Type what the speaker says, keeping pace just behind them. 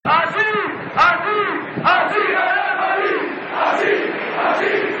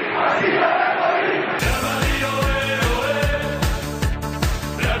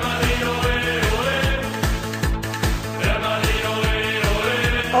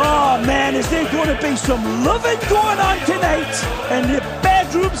man, is there going to be some loving going on tonight in the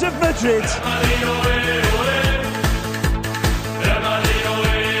bedrooms of Madrid?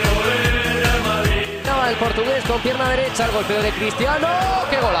 El portugués con pierna derecha, el golpeo de Cristiano,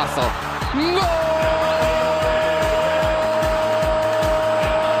 ¡qué golazo!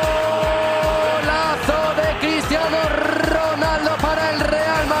 ¡Golazo de Cristiano Ronaldo para el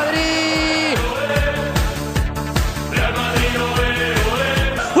Real Madrid!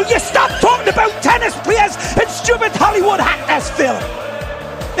 Will you stop talking about tennis players and stupid Hollywood actors, Phil?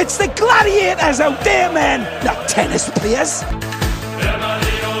 It's the gladiators out there, man, not tennis players.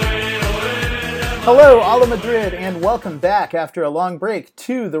 Hello, Ala Madrid, and welcome back after a long break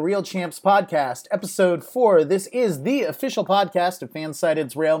to the Real Champs Podcast, Episode 4. This is the official podcast of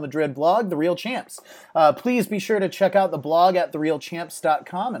Fansided's Real Madrid blog, The Real Champs. Please be sure to check out the blog at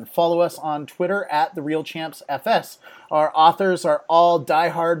therealchamps.com and follow us on Twitter at TheRealChampsFS. Our authors are all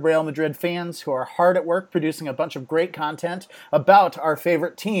diehard Real Madrid fans who are hard at work producing a bunch of great content about our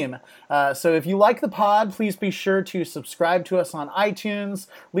favorite team. So if you like the pod, please be sure to subscribe to us on iTunes,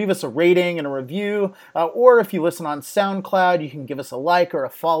 leave us a rating and a review, or if you listen on SoundCloud, you can give us a like or a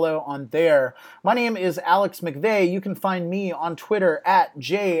follow on there. My name is Alex McVeigh. You can find me on Twitter at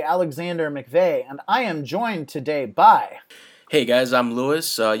 @JAlexanderMcVeigh, and I am joined today by... Hey guys, I'm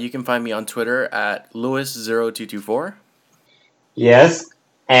Lewis. You can find me on Twitter at Lewis0224. Yes,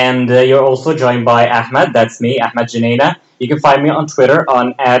 and you're also joined by Ahmed. That's me, Ahmed Janena. You can find me on Twitter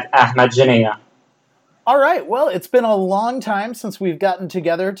on @AhmedJanena. All right, well, it's been a long time since we've gotten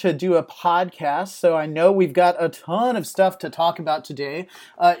together to do a podcast, so I know we've got a ton of stuff to talk about today,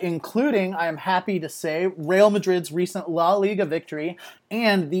 including, I am happy to say, Real Madrid's recent La Liga victory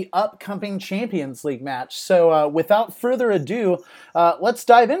and the upcoming Champions League match. So without further ado, let's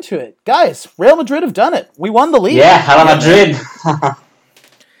dive into it. Guys, Real Madrid have done it. We won the league. Yeah, Hala Madrid.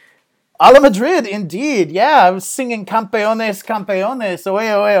 Ala Madrid, indeed. Yeah, I was singing Campeones, Campeones,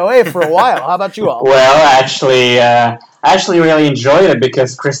 oye, for a while. How about you all? Well, I actually really enjoyed it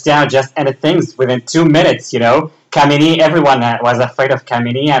because Cristiano just ended things within 2 minutes, you know. Kamini, everyone was afraid of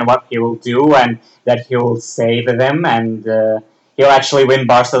Kamini and what he will do and that he will save them and he'll actually win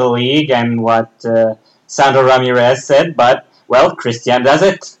Barca the league and what Sandro Ramirez said. But, well, Cristiano does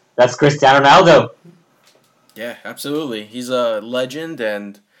it. That's Cristiano Ronaldo. Yeah, absolutely. He's a legend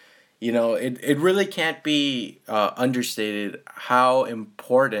and... You know, it really can't be understated how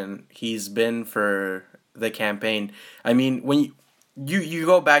important he's been for the campaign. I mean, when you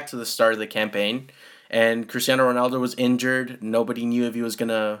go back to the start of the campaign and Cristiano Ronaldo was injured, nobody knew if he was going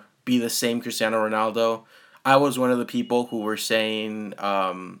to be the same Cristiano Ronaldo. I was one of the people who was saying,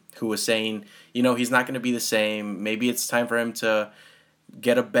 you know, he's not going to be the same. Maybe it's time for him to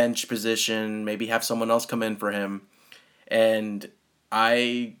get a bench position, maybe have someone else come in for him. And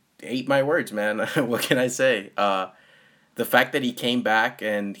I ate my words, man. What can I say? The fact that he came back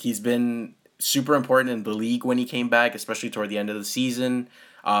and he's been super important in the league when he came back, especially toward the end of the season.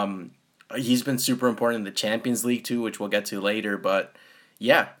 He's been super important in the Champions League too, which we'll get to later. But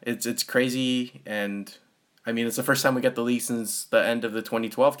yeah, it's crazy, and I mean it's the first time we get the league since the end of the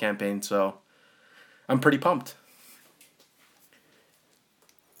 2012 campaign, so I'm pretty pumped.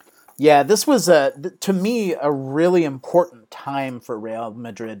 Yeah, this was, to me, a really important time for Real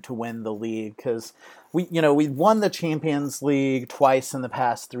Madrid to win the league because we won the Champions League twice in the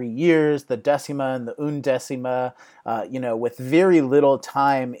past 3 years, the Decima and the Undecima, with very little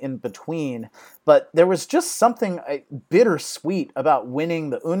time in between. But there was just something bittersweet about winning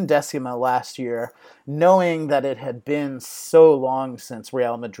the Undecima last year, knowing that it had been so long since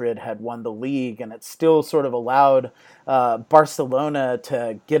Real Madrid had won the league, and it still sort of allowed Barcelona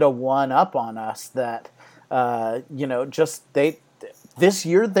to get a one-up on us that, this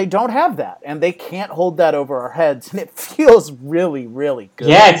year they don't have that, and they can't hold that over our heads, and it feels really, really good.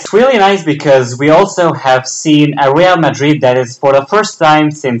 Yeah, it's really nice because we also have seen a Real Madrid that is, for the first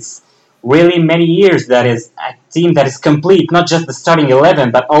time since really many years, that is a team that is complete, not just the starting 11,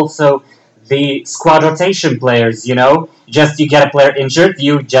 but also the squad rotation players, you know? Just you get a player injured,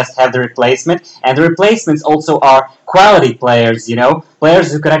 you just have the replacement, and the replacements also are quality players, you know?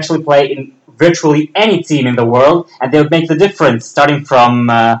 Players who could actually play in virtually any team in the world, and they would make the difference, starting from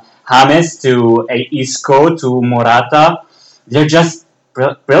James to Isco to Morata. They're just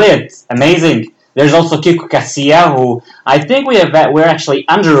brilliant, amazing. There's also Kiko Casilla, who I think we're actually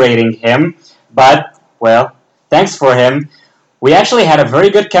underrating him, but, well, thanks for him. We actually had a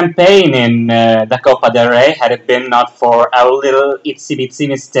very good campaign in the Copa del Rey, had it been not for our little itsy-bitsy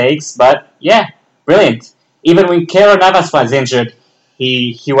mistakes, but, yeah, brilliant. Even when Keylor Navas was injured,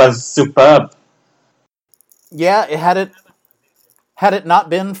 he was superb. Yeah, Had it not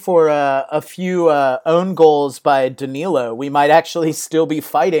been for a few own goals by Danilo, we might actually still be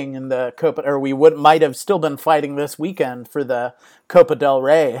fighting in the Copa, or might have still been fighting this weekend for the Copa del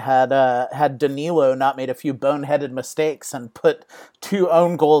Rey had Danilo not made a few boneheaded mistakes and put 2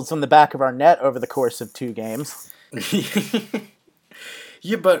 own goals in the back of our net over the course of 2 games.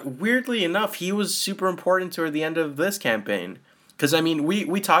 Yeah, but weirdly enough, he was super important toward the end of this campaign. Because, I mean,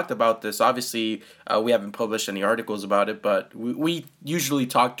 we talked about this. Obviously, we haven't published any articles about it, but we usually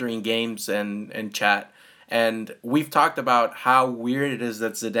talk during games and chat. And we've talked about how weird it is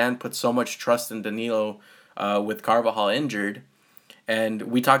that Zidane put so much trust in Danilo with Carvajal injured. And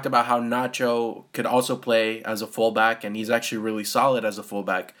we talked about how Nacho could also play as a fullback, and he's actually really solid as a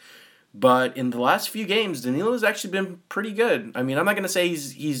fullback. But in the last few games, Danilo has actually been pretty good. I mean, I'm not going to say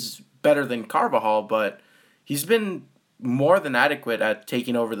he's better than Carvajal, but he's been more than adequate at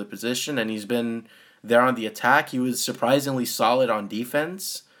taking over the position, and he's been there on the attack. He was surprisingly solid on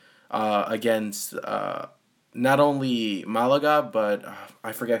defense against not only Malaga, but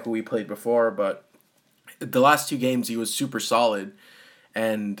I forget who he played before, but the last 2 games he was super solid.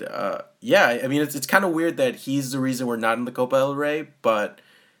 And yeah, I mean, it's kind of weird that he's the reason we're not in the Copa del Rey, but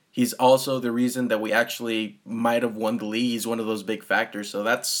he's also the reason that we actually might have won the league. He's one of those big factors, so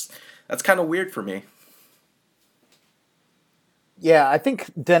that's kind of weird for me. Yeah, I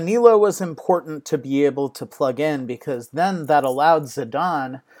think Danilo was important to be able to plug in because then that allowed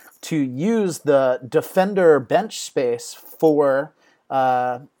Zidane to use the defender bench space for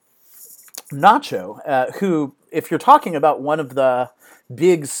Nacho, who, if you're talking about one of the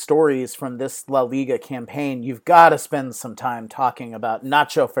big stories from this La Liga campaign, you've got to spend some time talking about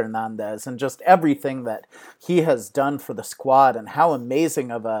Nacho Fernandez and just everything that he has done for the squad and how amazing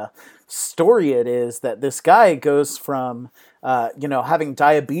of a story it is that this guy goes from having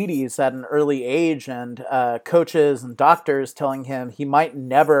diabetes at an early age and coaches and doctors telling him he might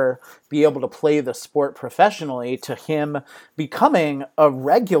never be able to play the sport professionally to him becoming a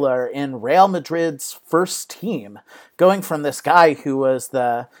regular in Real Madrid's first team, going from this guy who was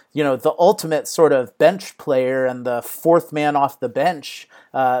the ultimate sort of bench player and the 4th man off the bench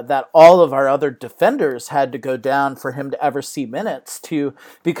that all of our other defenders had to go down for him to ever see minutes, to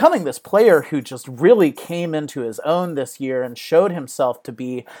becoming this player who just really came into his own this year and showed himself to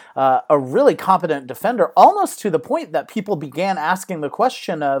be a really competent defender, almost to the point that people began asking the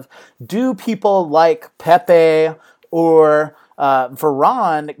question of, do people like Pepe or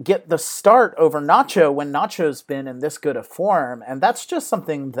Varane get the start over Nacho when Nacho's been in this good a form? And that's just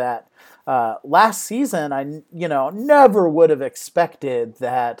something that last season I never would have expected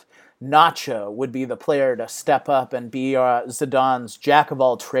that Nacho would be the player to step up and be Zidane's jack of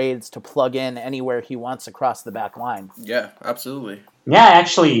all trades to plug in anywhere he wants across the back line. Yeah, absolutely. Yeah, I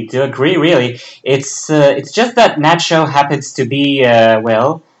actually do agree, really. It's just that Nacho happens to be,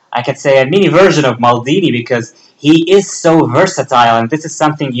 I could say a mini version of Maldini because he is so versatile, and this is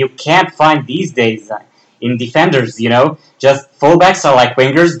something you can't find these days in defenders, Just fullbacks are like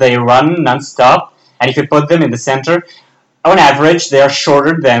wingers, they run non-stop, and if you put them in the center, on average, they are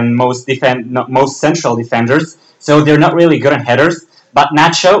shorter than most central defenders, so they're not really good on headers. But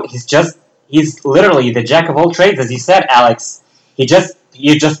Nacho, he's literally the jack of all trades, as you said, Alex. You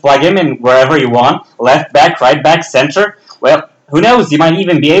just plug him in wherever you want, left back, right back, center. Well, who knows? He might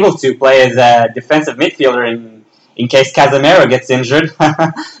even be able to play as a defensive midfielder in case Casemiro gets injured.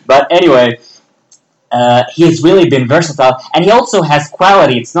 But anyway, he has really been versatile, and he also has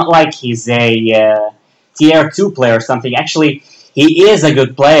quality. It's not like he's a tier 2 player or something. Actually, he is a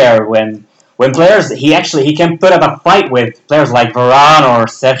good player when players he can put up a fight with players like Varane or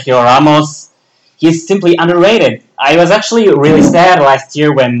Sergio Ramos. He's simply underrated. I was actually really sad last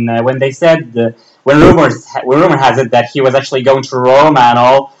year when they said when rumor has it that he was actually going to Roma and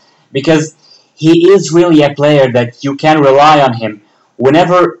all, because he is really a player that you can rely on him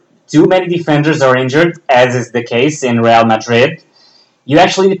whenever too many defenders are injured, as is the case in Real Madrid. You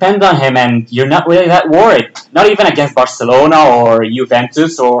actually depend on him, and you're not really that worried. Not even against Barcelona or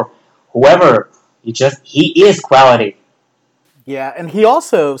Juventus or whoever. He is quality. Yeah, and he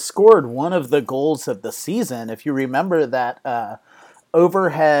also scored one of the goals of the season. If you remember that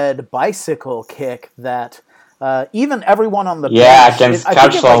overhead bicycle kick that even everyone on the bench, against I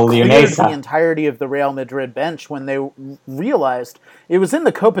think it cleared Leonesa. The entirety of the Real Madrid bench when they realized it was in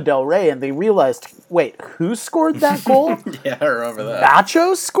the Copa del Rey, and they realized, wait, who scored that goal? Yeah, I remember that.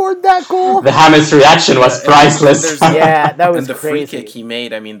 Nacho scored that goal? The James reaction was priceless. Yeah, that was and the crazy. free kick he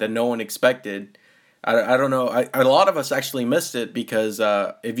made, that no one expected. I don't know. A lot of us actually missed it because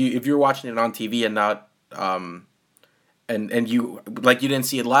if you're watching it on TV and not and you didn't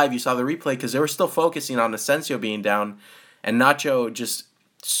see it live, you saw the replay because they were still focusing on Asensio being down, and Nacho just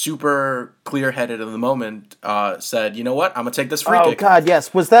super clear-headed in the moment said, "You know what? I'm gonna take this free kick." Oh God, yes.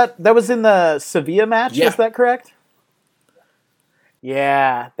 That was in the Sevilla match? Yeah. Is that correct?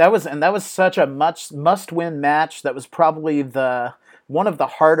 Yeah, that was such a must-win match. That was probably one of the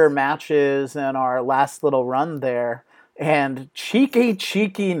harder matches in our last little run there. And cheeky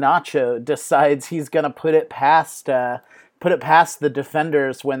Nacho decides he's gonna put it past the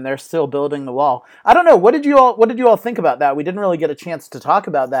defenders when they're still building the wall. I don't know. What did you all think about that? We didn't really get a chance to talk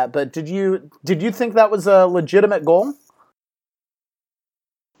about that, but did you think that was a legitimate goal?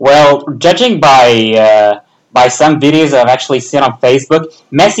 Well, judging by some videos I've actually seen on Facebook,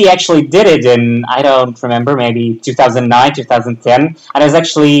 Messi actually did it in, I don't remember, maybe 2009, 2010, and it's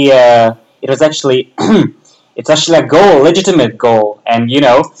actually a goal, a legitimate goal, and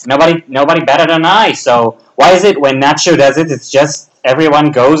nobody better than I. So why is it when Nacho does it, it's just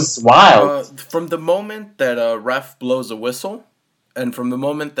everyone goes wild? From the moment that a ref blows a whistle, and from the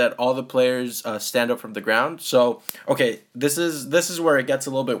moment that all the players stand up from the ground. So, okay, this is where it gets a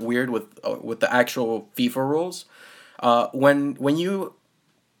little bit weird with the actual FIFA rules. When you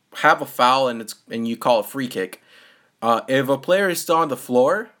have a foul and you call a free kick, if a player is still on the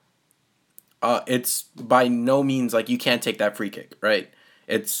floor, it's by no means like you can't take that free kick, right?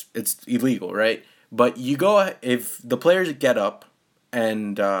 It's illegal, right? But if the players get up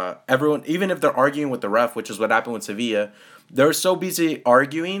and everyone, even if they're arguing with the ref, which is what happened with Sevilla, they're so busy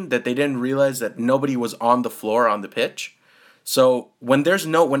arguing that they didn't realize that nobody was on the floor on the pitch. So when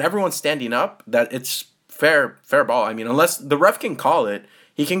everyone's standing up, that it's fair ball. I mean, unless the ref can call it,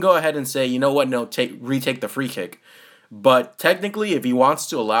 he can go ahead and say, you know what, no, retake the free kick. But technically, if he wants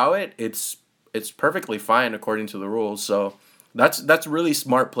to allow it, it's perfectly fine according to the rules. So that's really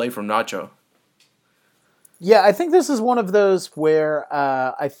smart play from Nacho. Yeah, I think this is one of those where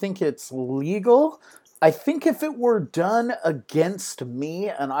I think it's legal. I think if it were done against me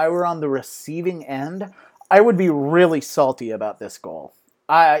and I were on the receiving end, I would be really salty about this goal.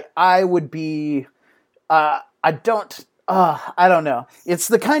 I would be. I don't know. It's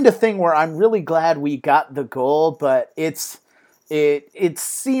the kind of thing where I'm really glad we got the goal, but it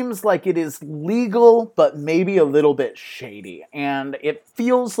seems like it is legal, but maybe a little bit shady. And it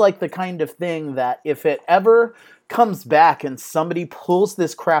feels like the kind of thing that if it ever comes back and somebody pulls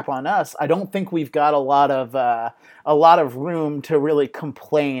this crap on us, I don't think we've got a lot of room to really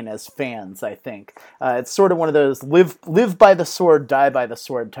complain as fans. I think it's sort of one of those live by the sword, die by the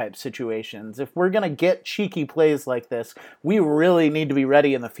sword type situations. If we're gonna get cheeky plays like this, we really need to be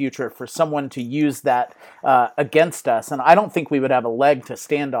ready in the future for someone to use that against us. And I don't think we would have a leg to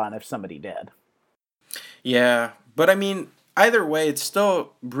stand on if somebody did. Yeah, but I mean, either way, it's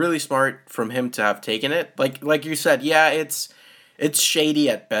still really smart from him to have taken it. Like you said, yeah, it's shady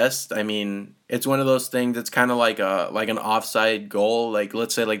at best. I mean, it's one of those things that's kind of like an offside goal. Like,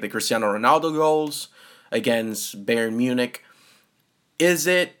 let's say like the Cristiano Ronaldo goals against Bayern Munich. Is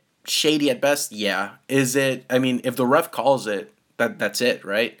it shady at best? Yeah. Is it? I mean, if the ref calls it, that's it,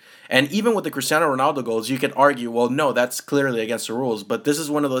 right? And even with the Cristiano Ronaldo goals, you could argue, well, no, that's clearly against the rules. But this is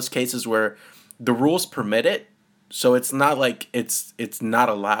one of those cases where the rules permit it. So it's not like it's not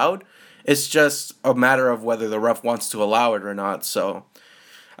allowed. It's just a matter of whether the ref wants to allow it or not. So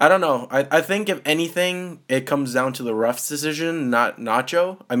I don't know. I think if anything, it comes down to the ref's decision, not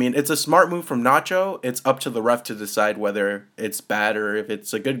Nacho. I mean, it's a smart move from Nacho. It's up to the ref to decide whether it's bad or if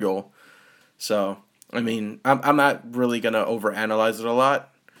it's a good goal. So, I mean, I'm not really going to overanalyze it a lot.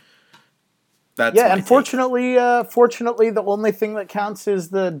 Fortunately, the only thing that counts is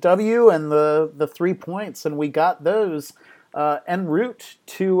the W and the 3 points, and we got those en route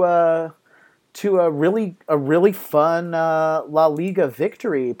to a really fun La Liga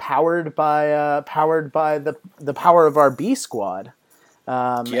victory, powered by the power of our B squad,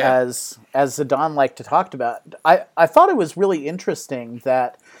 as Zidane liked to talk about. I thought it was really interesting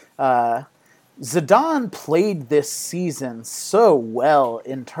that Zidane played this season so well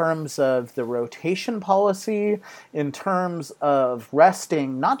in terms of the rotation policy, in terms of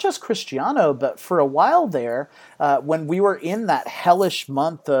resting not just Cristiano, but for a while there, when we were in that hellish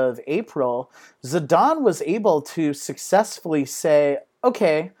month of April, Zidane was able to successfully say,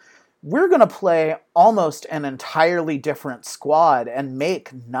 okay, we're going to play almost an entirely different squad and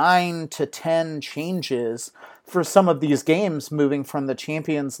make 9 to 10 changes for some of these games moving from the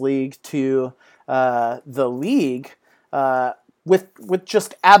Champions League to the league with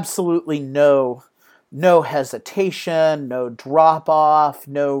just absolutely no hesitation, no drop off,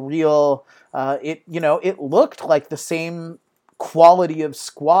 no real. It looked like the same quality of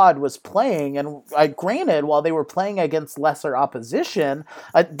squad was playing. And granted, while they were playing against lesser opposition,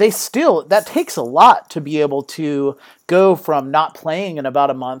 that takes a lot to be able to go from not playing in about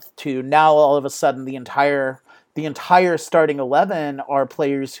a month to now all of a sudden the entire starting 11 are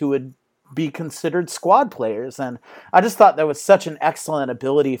players who would be considered squad players. And I just thought that was such an excellent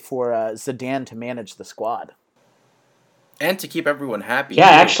ability for Zidane to manage the squad. And to keep everyone happy. Yeah,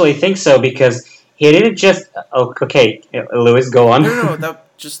 I actually think so, because he didn't just... Oh, okay, Lewis, go on. No,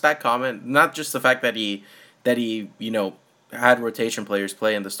 just that comment. Not just the fact that he had rotation players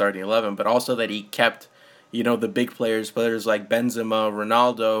play in the starting 11, but also that he kept, the big players like Benzema,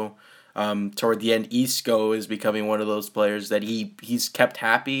 Ronaldo. Toward the end, Isco is becoming one of those players that he's kept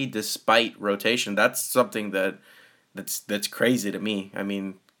happy despite rotation. That's something that's crazy to me. I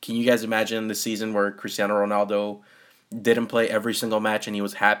mean, can you guys imagine the season where Cristiano Ronaldo didn't play every single match and he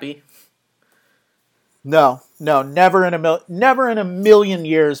was happy? No, never in a million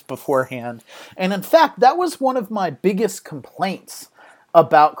years beforehand. And in fact, that was one of my biggest complaints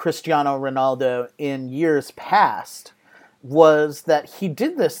about Cristiano Ronaldo in years past, was that he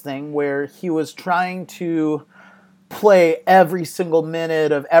did this thing where he was trying to play every single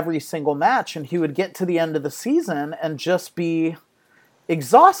minute of every single match, and he would get to the end of the season and just be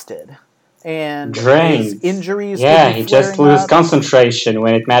exhausted and drained. His injuries. Yeah, he just loses concentration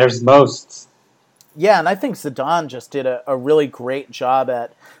when it matters most. Yeah, and I think Zidane just did a really great job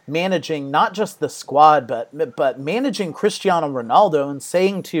at managing not just the squad, but managing Cristiano Ronaldo and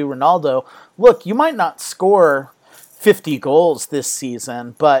saying to Ronaldo, look, you might not score 50 goals this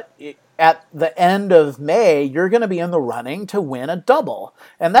season, but at the end of May, you're going to be in the running to win a double.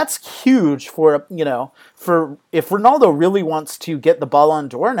 And that's huge for if Ronaldo really wants to get the Ballon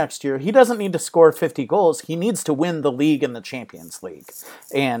d'Or next year, he doesn't need to score 50 goals. He needs to win the league and the Champions League.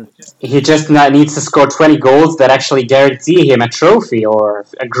 And he just needs to score 20 goals that actually guarantee him a trophy or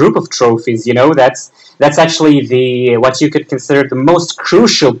a group of trophies. That's actually what you could consider the most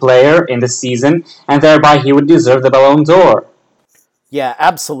crucial player in the season, and thereby he would deserve the Ballon d'Or. Yeah,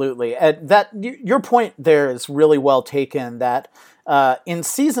 absolutely. Your point there is really well taken, that in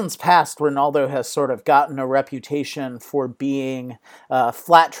seasons past, Ronaldo has sort of gotten a reputation for being a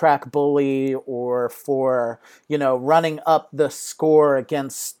flat track bully, or for, running up the score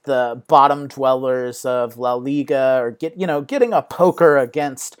against the bottom dwellers of La Liga, or getting a poker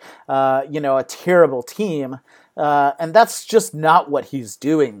against, a terrible team. And that's just not what he's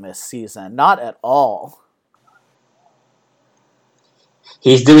doing this season. Not at all.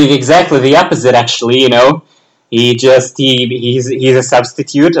 He's doing exactly the opposite, actually. He's a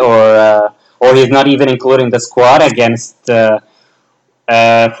substitute, or he's not even including the squad against, for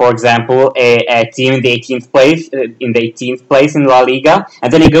example, a team in the 18th place in La Liga,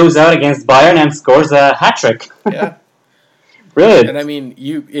 and then he goes out against Bayern and scores a hat trick. Yeah. Brilliant. And I mean,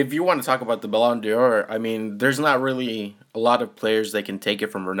 if you want to talk about the Ballon d'Or, I mean, there's not really a lot of players that can take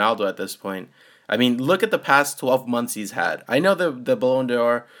it from Ronaldo at this point. I mean, look at the past 12 months he's had. I know the Ballon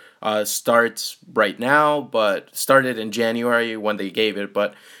d'Or starts right now, but started in January when they gave it.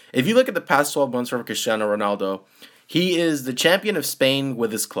 But if you look at the past 12 months from Cristiano Ronaldo, he is the champion of Spain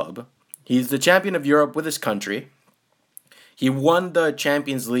with his club. He's the champion of Europe with his country. He won the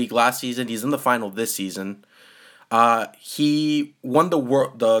Champions League last season. He's in the final this season. He won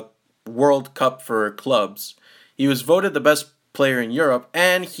the World Cup for clubs. He was voted the best player in Europe,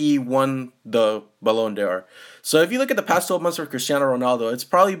 and he won the Ballon d'Or. So if you look at the past 12 months of Cristiano Ronaldo, it's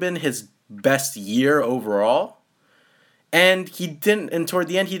probably been his best year overall. And toward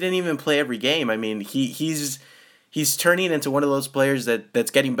the end, he didn't even play every game. I mean, he's turning into one of those players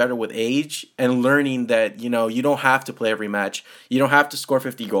that's getting better with age and learning that, you don't have to play every match. You don't have to score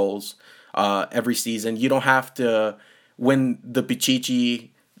 50 goals every season. You don't have to win the Pichichi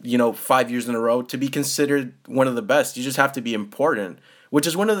 5 years in a row to be considered one of the best. You just have to be important, which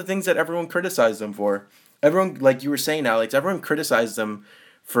is one of the things that everyone criticized him for. Everyone, like you were saying, Alex, everyone criticized him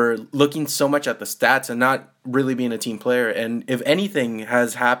for looking so much at the stats and not really being a team player. And if anything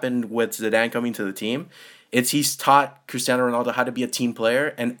has happened with Zidane coming to the team, it's he's taught Cristiano Ronaldo how to be a team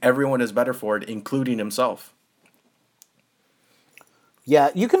player, and everyone is better for it, including himself.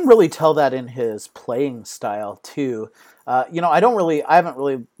 Yeah, you can really tell that in his playing style too. I haven't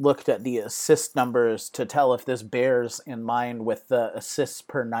really looked at the assist numbers to tell if this bears in mind with the assists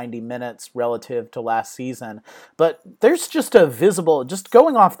per 90 minutes relative to last season. But there's just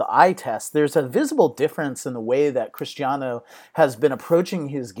going off the eye test, there's a visible difference in the way that Cristiano has been approaching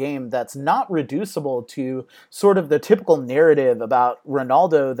his game that's not reducible to sort of the typical narrative about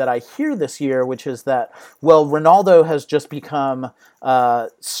Ronaldo that I hear this year, which is that, well, Ronaldo has just become a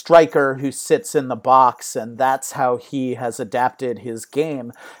striker who sits in the box, and that's how he has adapted his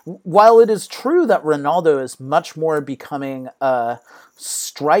game. While it is true that Ronaldo is much more becoming a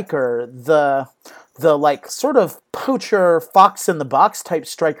striker, the like sort of poacher fox in the box type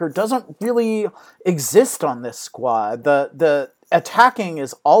striker doesn't really exist on this squad. The attacking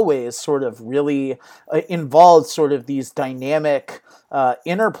is always sort of really involved sort of these dynamic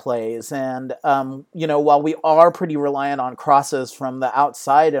interplays. And, while we are pretty reliant on crosses from the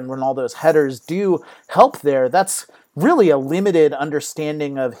outside and Ronaldo's headers do help there, that's really a limited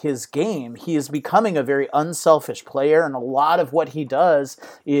understanding of his game. He is becoming a very unselfish player, and a lot of what he does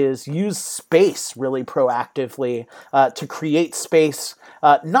is use space really proactively to create space,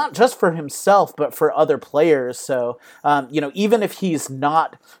 not just for himself, but for other players. So, even if he's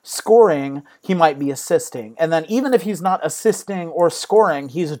not scoring, he might be assisting. And then even if he's not assisting or scoring,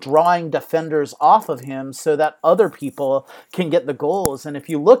 he's drawing defenders off of him so that other people can get the goals. And if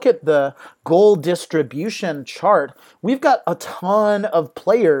you look at the goal distribution chart, we've got a ton of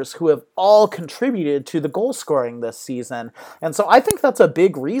players who have all contributed to the goal scoring this season. And so I think that's a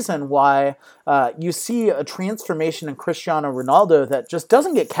big reason why you see a transformation in Cristiano Ronaldo that just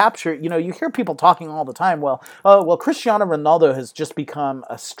doesn't get captured. You hear people talking all the time, Cristiano Ronaldo has just become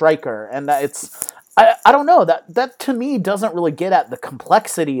a striker. And I don't know, that to me doesn't really get at the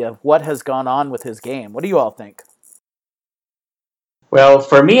complexity of what has gone on with his game. What do you all think? Well,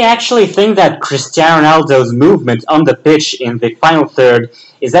 for me, I actually think that Cristiano Ronaldo's movement on the pitch in the final third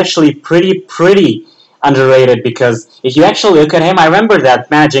is actually pretty underrated, because if you actually look at him, I remember that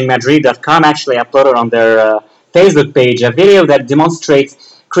ManagingMadrid.com actually uploaded on their Facebook page a video that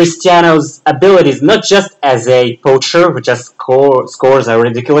demonstrates Cristiano's abilities, not just as a poacher who just scores a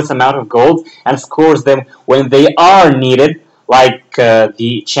ridiculous amount of goals and scores them when they are needed, like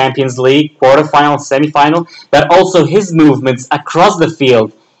the Champions League quarterfinal, semifinal, but also his movements across the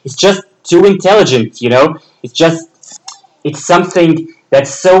field. It's just too intelligent, It's something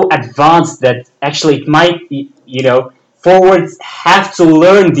that's so advanced that actually it might, forwards have to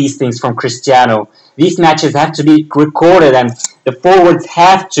learn these things from Cristiano. These matches have to be recorded, and the forwards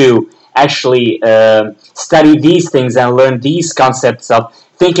have to actually study these things and learn these concepts of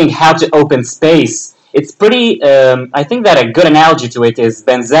thinking how to open space. It's pretty, I think that a good analogy to it is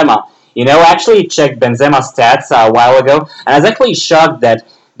Benzema. I actually checked Benzema's stats a while ago, and I was actually shocked that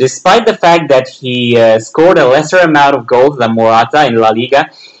despite the fact that he scored a lesser amount of goals than Morata in La Liga,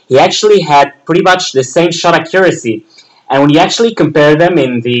 he actually had pretty much the same shot accuracy. And when you actually compare them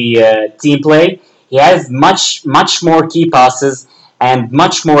in the team play, he has much more key passes and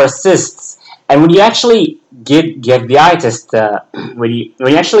much more assists. And when you actually give the eye test,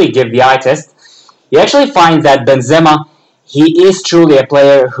 you actually find that Benzema, he is truly a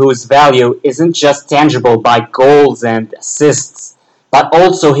player whose value isn't just tangible by goals and assists, but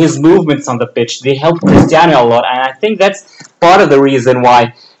also his movements on the pitch. They help Cristiano a lot, and I think that's part of the reason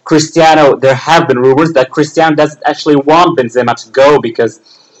why there have been rumors that Cristiano doesn't actually want Benzema to go, because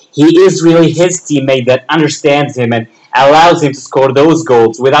he is really his teammate that understands him and allows him to score those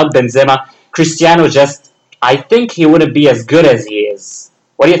goals. Without Benzema, Cristiano I think he wouldn't be as good as he is.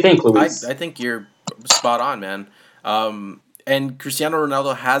 What do you think, Luis? I think you're spot on, man. And Cristiano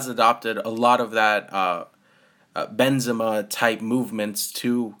Ronaldo has adopted a lot of that Benzema type movements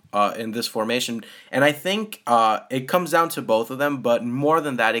too in this formation, and I think it comes down to both of them. But more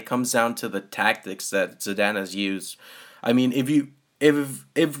than that, it comes down to the tactics that Zidane has used. I mean,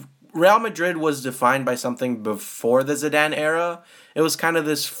 if Real Madrid was defined by something before the Zidane era, it was kind of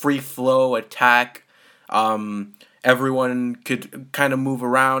this free flow attack. Everyone could kind of move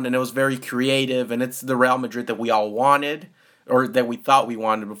around, and it was very creative, and it's the Real Madrid that we all wanted, or that we thought we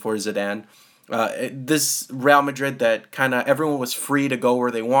wanted before Zidane. This Real Madrid that kind of everyone was free to go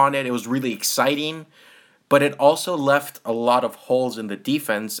where they wanted. It was really exciting, but it also left a lot of holes in the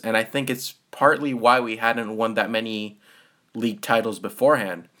defense, and I think it's partly why we hadn't won that many league titles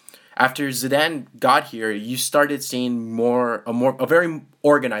beforehand. After Zidane got here, you started seeing a very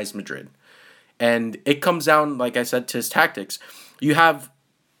organized Madrid. And it comes down, like I said, to his tactics.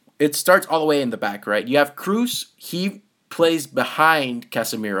 It starts all the way in the back, right? You have Cruz. He plays behind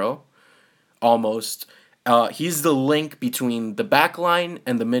Casemiro, almost. He's the link between the back line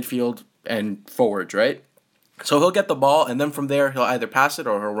and the midfield and forwards, right? So he'll get the ball, and then from there, he'll either pass it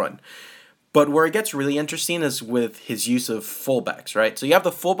or he'll run. But where it gets really interesting is with his use of fullbacks, right? So you have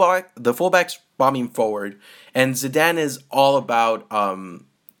the fullbacks bombing forward, and Zidane is all about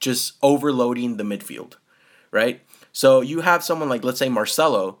just overloading the midfield, right? So you have someone like, let's say,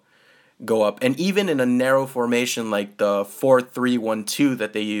 Marcelo go up, and even in a narrow formation like the 4-3-1-2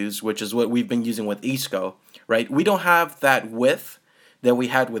 that they use, which is what we've been using with Isco, right? We don't have that width than we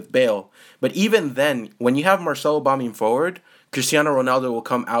had with Bale. But even then, when you have Marcelo bombing forward, Cristiano Ronaldo will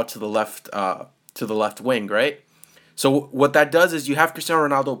come out to the left wing, right? So what that does is you have Cristiano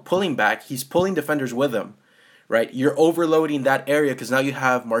Ronaldo pulling back. He's pulling defenders with him, right? You're overloading that area because now you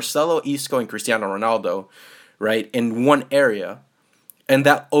have Marcelo, Isco, and Cristiano Ronaldo, right, in one area. And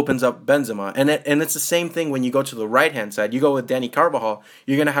that opens up Benzema. And it's the same thing when you go to the right-hand side. You go with Dani Carvajal,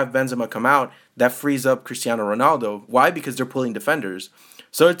 you're going to have Benzema come out. That frees up Cristiano Ronaldo. Why? Because they're pulling defenders.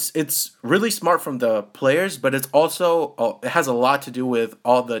 So it's really smart from the players, but it's also it has a lot to do with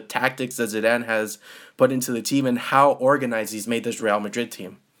all the tactics that Zidane has put into the team and how organized he's made this Real Madrid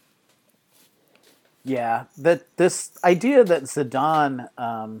team. Yeah, this idea that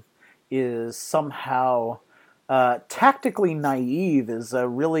Zidane is somehow tactically naive is a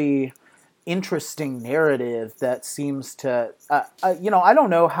really interesting narrative that seems to, I don't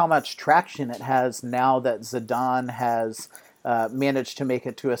know how much traction it has now that Zidane has managed to make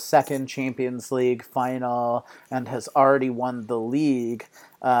it to a second Champions League final and has already won the league.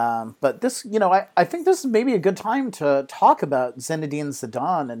 But this, I think this is maybe a good time to talk about Zinedine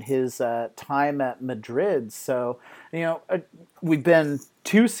Zidane and his time at Madrid. So, we've been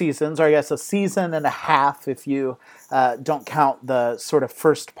 2 seasons, or I guess a season and a half if you don't count the sort of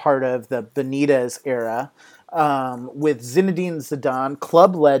first part of the Benitez era, with Zinedine Zidane,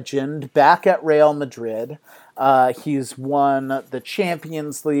 club legend, back at Real Madrid. He's won the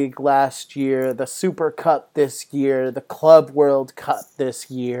Champions League last year, the Super Cup this year, the Club World Cup this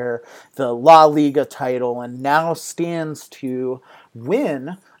year, the La Liga title, and now stands to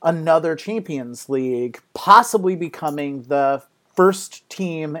win another Champions League, possibly becoming the first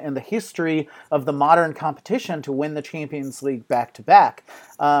team in the history of the modern competition to win the Champions League back-to-back.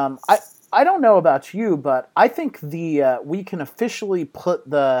 I don't know about you, but I think we can officially put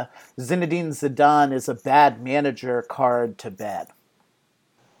the Zinedine Zidane is a bad manager card to bed.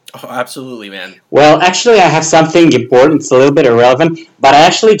 Oh, absolutely, man. Well, actually, I have something important. It's a little bit irrelevant, but I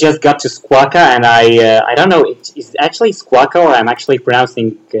actually just got to Squawka, and I don't know, is it actually Squawka, or I'm actually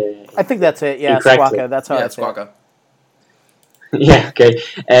pronouncing I think that's it, yeah, incorrectly. Squawka, that's how it's Squawka. Yeah, okay.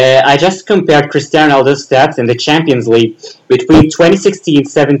 I just compared Cristiano Ronaldo's stats in the Champions League between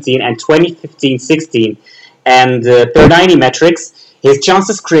 2016-17 and 2015-16, and per 90 metrics, his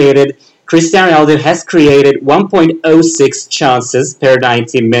chances created, Cristiano Ronaldo has created 1.06 chances per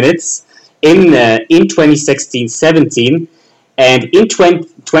 90 minutes in 2016-17, and in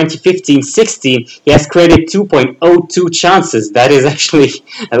 2015-16, he has created 2.02 chances. That is actually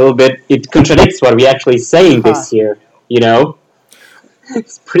a little bit, it contradicts what we're actually saying this year,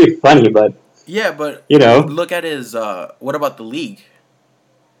 It's pretty funny, but... Yeah, but look at his... what about the league?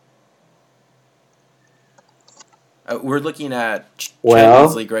 We're looking at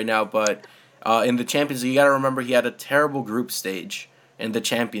Champions League right now, but in the Champions League, you got to remember he had a terrible group stage in the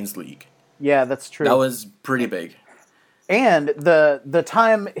Champions League. Yeah, that's true. That was pretty big. And the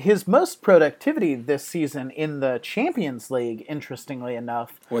time, his most productivity this season in the Champions League, interestingly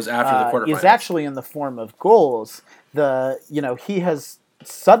enough, was after the quarterfinals. Is actually in the form of goals. He has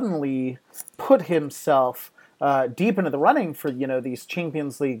suddenly put himself deep into the running for these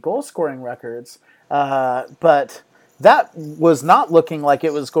Champions League goal scoring records, but that was not looking like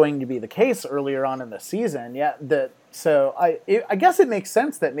it was going to be the case earlier on in the season. So I guess it makes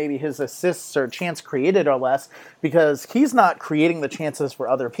sense that maybe his assists or chance created are less because he's not creating the chances for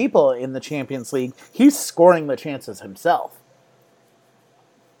other people in the Champions League. He's scoring the chances himself.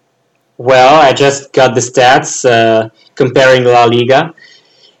 Well, I just got the stats comparing La Liga.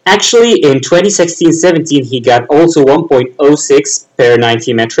 Actually, in 2016-17, he got also 1.06 per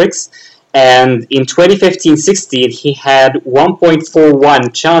 90 metrics. And in 2015-16, he had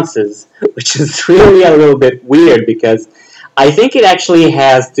 1.41 chances, which is really a little bit weird because I think it actually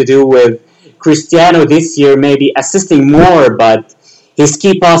has to do with Cristiano this year maybe assisting more, but his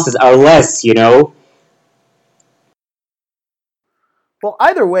key passes are less, Well,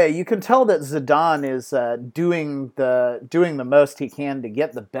 either way, you can tell that Zidane is doing the most he can to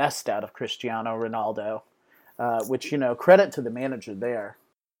get the best out of Cristiano Ronaldo, which credit to the manager there.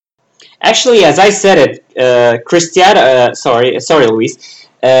 Actually, as I said it, sorry, Luis.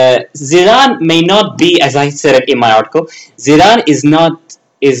 Zidane may not be, as I said it in my article, Zidane is not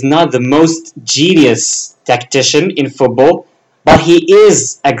the most genius tactician in football, but he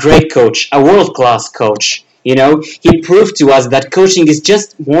is a great coach, a world-class coach. He proved to us that coaching is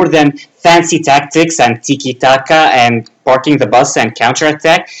just more than fancy tactics and tiki-taka and parking the bus and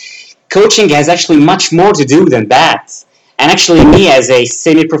counter-attack. Coaching has actually much more to do than that. And actually, me as a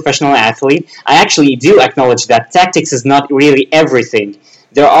semi-professional athlete, I actually do acknowledge that tactics is not really everything.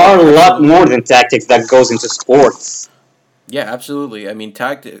 There are a lot more than tactics that goes into sports. Yeah, absolutely. I mean,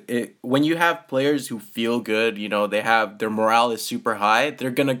 when you have players who feel good, they have their morale is super high,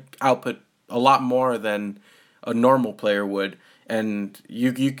 they're going to output a lot more than a normal player would. And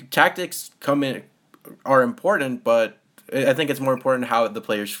tactics are important, but I think it's more important how the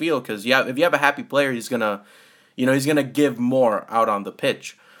players feel, because if you have a happy player, he's going to give more out on the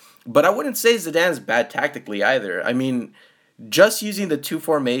pitch. But I wouldn't say Zidane's bad tactically either. I mean, just using the two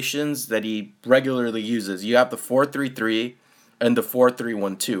formations that he regularly uses, you have the 4-3-3 and the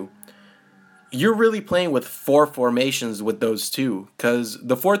 4-3-1-2. You're really playing with four formations with those two, because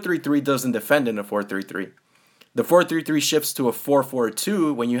the 4-3-3 doesn't defend in a 4-3-3. The 4-3-3 shifts to a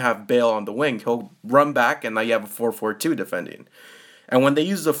 4-4-2 when you have Bale on the wing. He'll run back, and now you have a 4-4-2 defending. And when they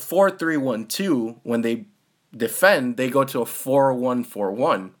use the 4-3-1-2, when they defend, they go to a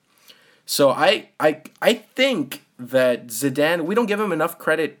 4-1-4-1. So I think that Zidane, we don't give him enough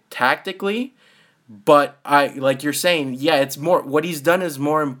credit tactically, but like you're saying, yeah, it's more, what he's done is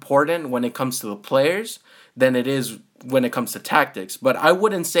more important when it comes to the players than it is when it comes to tactics. But I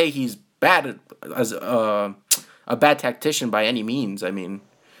wouldn't say he's bad as a bad tactician by any means. I mean,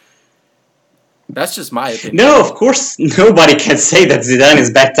 that's just my opinion. No, of course, nobody can say that Zidane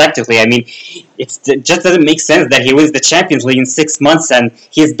is bad tactically. I mean, it just doesn't make sense that he wins the Champions League in 6 months and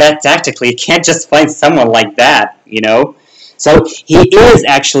he's bad tactically. You can't just find someone like that, So he is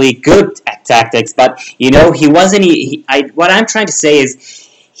actually good at tactics, but, he wasn't... what I'm trying to say is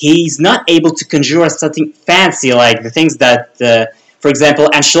he's not able to conjure something fancy like the things that, for example,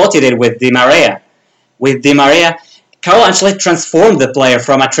 Ancelotti did with Di Maria. With Di Maria, Carlo Ancelotti transformed the player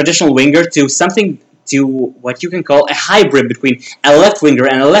from a traditional winger to what you can call a hybrid between a left winger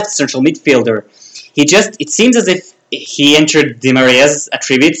and a left central midfielder. It seems as if he entered Di Maria's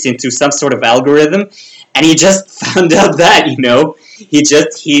attributes into some sort of algorithm, and he just found out that,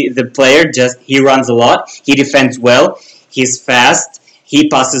 the player he runs a lot, he defends well, he's fast, he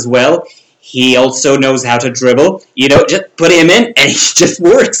passes well, he also knows how to dribble, just put him in and he just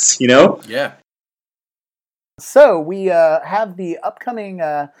works, Yeah. So we have the upcoming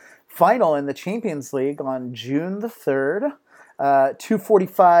final in the Champions League on June the 3rd,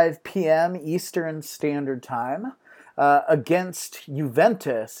 2:45 p.m. Eastern Standard Time, against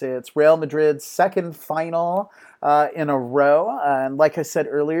Juventus. It's Real Madrid's second final in a row. And like I said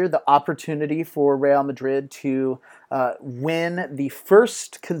earlier, the opportunity for Real Madrid to win the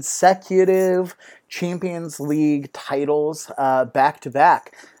first consecutive Champions League titles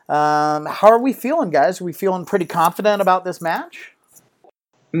back-to-back. How are we feeling, guys? Are we feeling pretty confident about this match?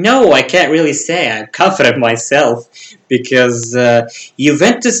 No, I can't really say I'm confident myself, because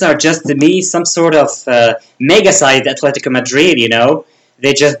Juventus are just, to me, some sort of mega-side Atletico Madrid,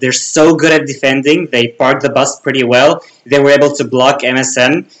 They're so good at defending. They parked the bus pretty well. They were able to block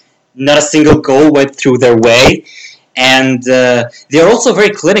MSN. Not a single goal went through their way. And they're also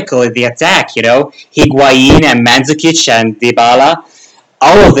very clinical in the attack, Higuain and Mandzukic and Dybala.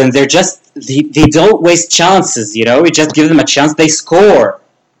 All of them, they don't waste chances, You just give them a chance, they score.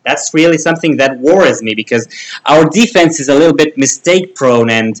 That's really something that worries me, because our defense is a little bit mistake-prone,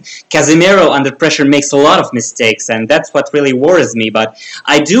 and Casemiro under pressure makes a lot of mistakes, and that's what really worries me. But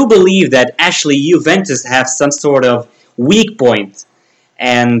I do believe that actually Juventus have some sort of weak point.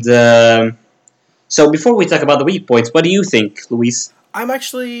 And so before we talk about the weak points, what do you think, Luis? I'm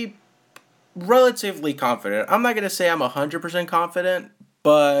actually relatively confident. I'm not going to say I'm 100% confident,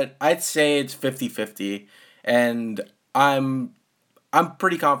 but I'd say it's 50-50, and I'm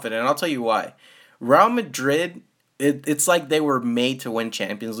pretty confident, and I'll tell you why. Real Madrid, it's like they were made to win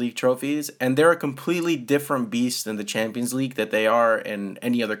Champions League trophies, and they're a completely different beast in the Champions League that they are in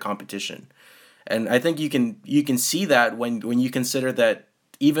any other competition. And I think you can see that when you consider that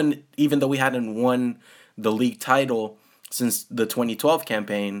even though we hadn't won the league title since the 2012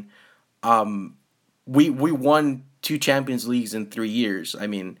 campaign, we won 2 Champions Leagues in 3 years. I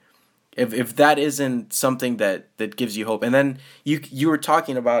mean, if that isn't something that gives you hope. And then you were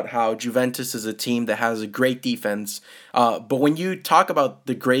talking about how Juventus is a team that has a great defense. But when you talk about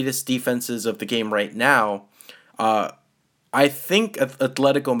the greatest defenses of the game right now, I think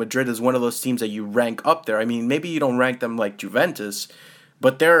Atletico Madrid is one of those teams that you rank up there. I mean, maybe you don't rank them like Juventus,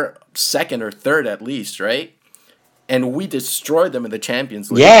 but they're second or third at least, right? And we destroyed them in the Champions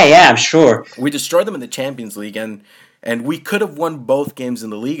League. Yeah, I'm sure. We destroyed them in the Champions League, and we could have won both games in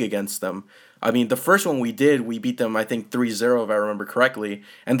the league against them. I mean, the first one we beat them, I think, 3-0, if I remember correctly.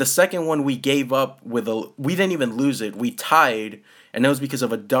 And the second one we gave up we didn't even lose it. We tied, and that was because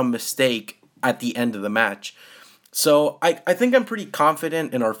of a dumb mistake at the end of the match. So I think I'm pretty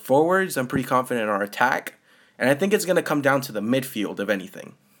confident in our forwards. I'm pretty confident in our attack. And I think it's going to come down to the midfield, if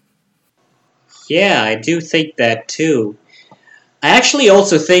anything. Yeah, I do think that too. I actually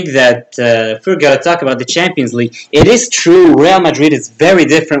also think that if we're going to talk about the Champions League, it is true Real Madrid is very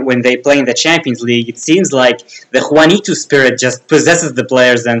different when they play in the Champions League. It seems like the Juanito spirit just possesses the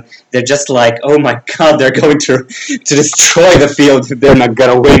players and they're just like, oh my god, they're going to destroy the field. They're not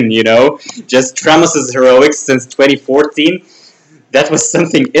going to win, you know? Just Ramos' heroics since 2014. That was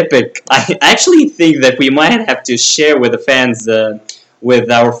something epic. I actually think that we might have to share with the fans, with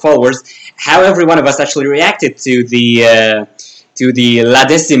our followers, how every one of us actually reacted to the La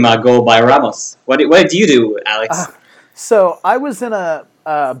Decima goal by Ramos. What did you do, Alex? So I was in a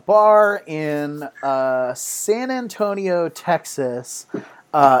bar in San Antonio, Texas,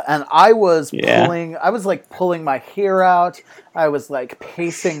 and I was pulling my hair out. I was like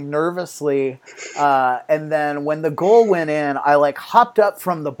pacing nervously, and then when the goal went in, I like hopped up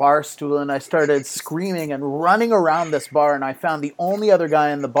from the bar stool and I started screaming and running around this bar, and I found the only other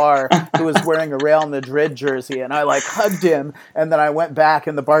guy in the bar who was wearing a Real Madrid jersey, and I like hugged him, and then I went back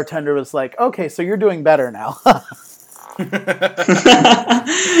and the bartender was like, "Okay, so you're doing better now."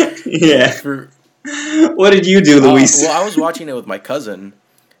 Yeah. What did you do, Luis? Well, I was watching it with my cousin,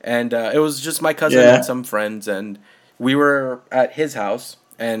 and it was just my cousin and some friends, and we were at his house,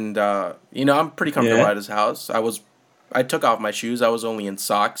 and I'm pretty comfortable at his house. I took off my shoes. I was only in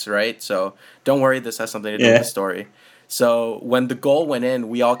socks, right? So don't worry, this has something to do with the story. So when the goal went in,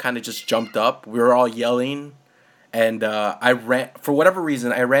 we all kind of just jumped up. We were all yelling, and I ran, for whatever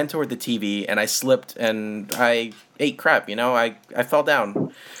reason, I ran toward the TV, and I slipped, and I ate crap, I fell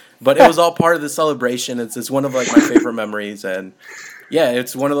down. But it was all part of the celebration. It's one of like my favorite memories, and yeah,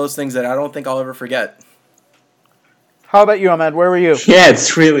 it's one of those things that I don't think I'll ever forget. How about you, Ahmed? Where were you? Yeah,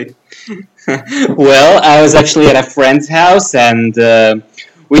 it's really... Well, I was actually at a friend's house, and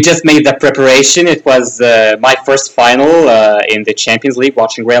we just made the preparation. It was my first final in the Champions League,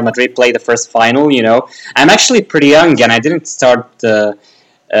 watching Real Madrid play the first final, I'm actually pretty young, and I didn't start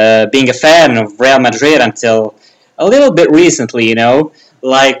being a fan of Real Madrid until a little bit recently,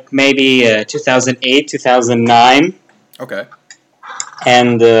 like maybe 2008, 2009. Okay.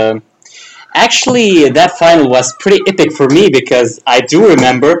 And... Actually, that final was pretty epic for me because I do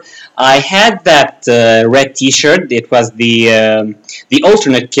remember I had that red T-shirt. It was the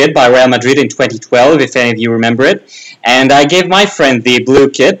alternate kit by Real Madrid in 2012, if any of you remember it. And I gave my friend the blue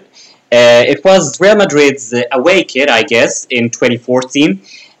kit. It was Real Madrid's away kit, I guess, in 2014.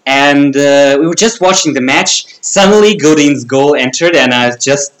 And we were just watching the match. Suddenly, Godin's goal entered, and I was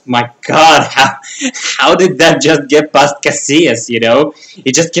just, my God, how did that just get past Casillas,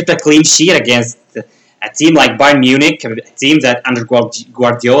 He just kept a clean sheet against a team like Bayern Munich, a team that under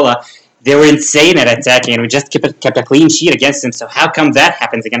Guardiola, they were insane at attacking, and we just kept a clean sheet against them. So how come that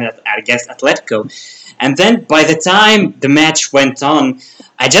happens again against Atletico? And then by the time the match went on,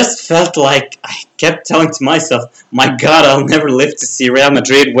 I just felt like I kept telling to myself, my God, I'll never live to see Real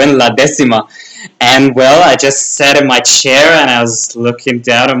Madrid win La Decima. And, well, I just sat in my chair and I was looking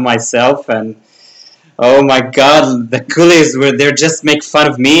down on myself and, oh my God, the coolies were there just make fun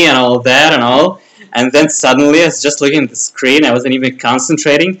of me and all that and all. And then suddenly I was just looking at the screen. I wasn't even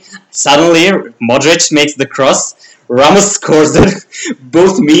concentrating. Suddenly, Modric makes the cross. Ramos scores it.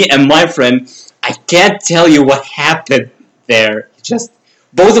 Both me and my friend, I can't tell you what happened there. Just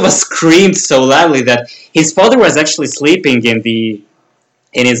both of us screamed so loudly that his father was actually sleeping in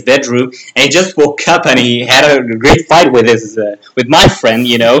his bedroom, and he just woke up and he had a great fight with my friend.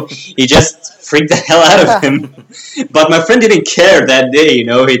 He just freaked the hell out of him. But my friend didn't care that day.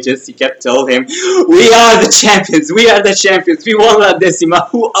 He kept telling him, "We are the champions. We are the champions. We won La Decima.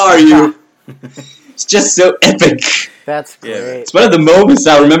 Who are you?" It's just so epic. That's great. Yeah. It's one of the moments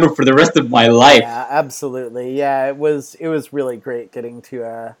I'll remember for the rest of my life. Yeah, absolutely. Yeah, it was really great getting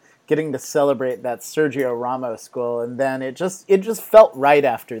to celebrate that Sergio Ramos goal, and then it just felt right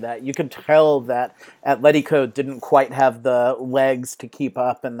after that. You could tell that Atletico didn't quite have the legs to keep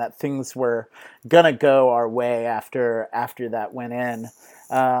up, and that things were gonna go our way after that went in.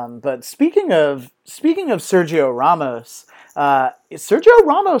 But speaking of Sergio Ramos, Sergio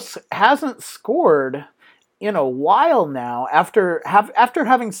Ramos hasn't scored in a while now after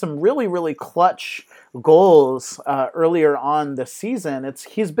having some really, really clutch goals earlier on the season.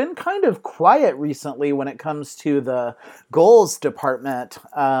 He's been kind of quiet recently when it comes to the goals department.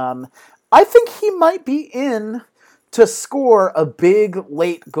 I think he might be in to score a big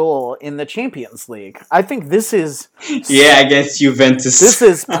late goal in the Champions League. I think this is... Yeah, against Juventus. This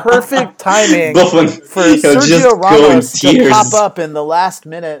is perfect timing for Sergio Sergio Ramos to pop up in the last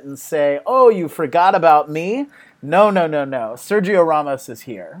minute and say, "Oh, you forgot about me?" No. Sergio Ramos is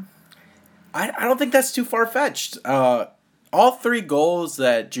here. I don't think that's too far-fetched. All three goals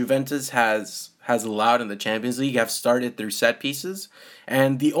that Juventus has has allowed in the Champions League have started through set pieces.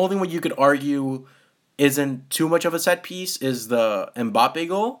 And the only one you could argue isn't too much of a set piece is the Mbappe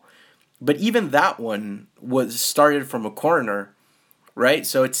goal. But even that one was started from a corner, right?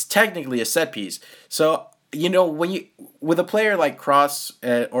 So it's technically a set piece. So, with a player like Kroos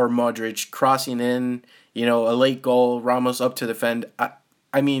or Modric crossing in, a late goal, Ramos up to defend, I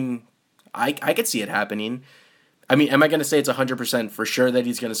could see it happening. Am I going to say it's 100% for sure that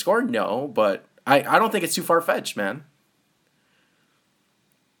he's going to score? No, but I don't think it's too far-fetched, man.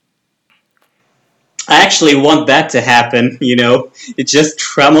 I actually want that to happen, It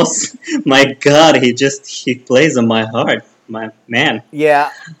just Ramos, my God, he plays on my heart, my man. Yeah.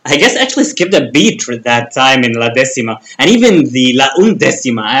 I guess I actually skipped a beat for that time in La Decima. And even the La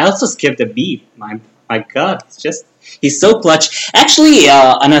Undecima, I also skipped a beat. My God, he's so clutch. Actually,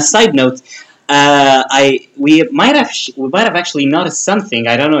 on a side note, we might have actually noticed something.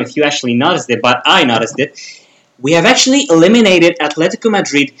 I don't know if you actually noticed it, but I noticed it. We have actually eliminated Atletico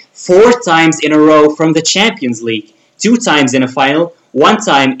Madrid 4 times in a row from the Champions League. 2 times in a final, 1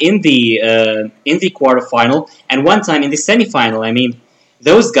 time in the quarterfinal, and 1 time in the semifinal.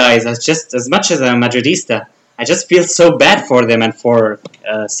 Those guys, as much as a Madridista, I just feel so bad for them and for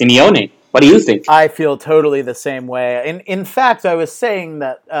Simeone. What do you think? I feel totally the same way. In fact, I was saying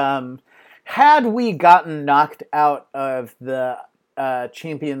that had we gotten knocked out of the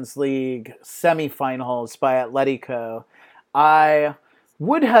Champions League semifinals by Atletico, I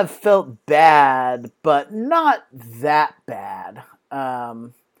would have felt bad, but not that bad.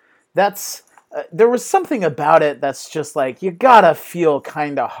 There was something about it that's just like, you gotta feel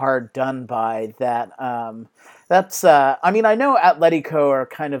kind of hard done by that. I know Atletico are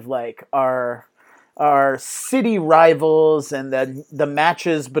kind of like our city rivals, and then the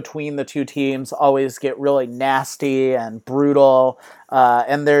matches between the two teams always get really nasty and brutal.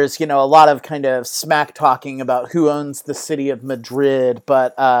 And there's, a lot of kind of smack talking about who owns the city of Madrid.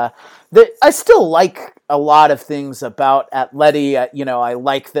 But I still like a lot of things about Atleti. I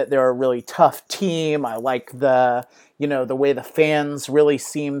like that they're a really tough team. I like the way the fans really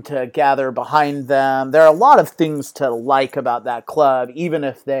seem to gather behind them. There are a lot of things to like about that club, even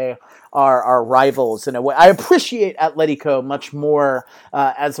if they are our rivals in a way. I appreciate Atletico much more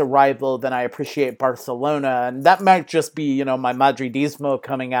as a rival than I appreciate Barcelona, and that might just be, my Madridismo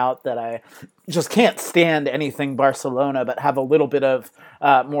coming out, that I just can't stand anything Barcelona, but have a little bit of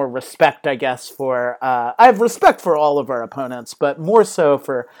more respect, I guess, for... I have respect for all of our opponents, but more so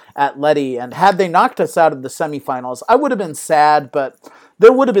for Atleti. And had they knocked us out of the semifinals, I would have been sad, but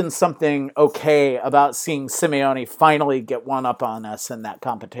there would have been something okay about seeing Simeone finally get one up on us in that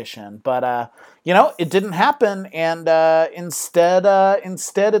competition. But, it didn't happen, and instead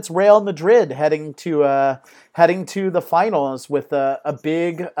it's Real Madrid heading to the finals with a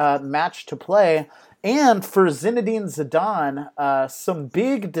big match to play. And for Zinedine Zidane, some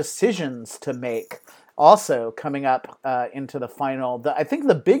big decisions to make also coming up into the final. I think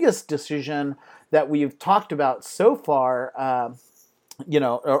the biggest decision that we've talked about so far,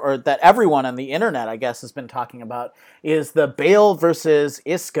 or that everyone on the internet, I guess, has been talking about, is the Bale versus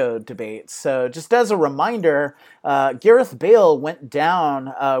Isco debate. So just as a reminder, Gareth Bale went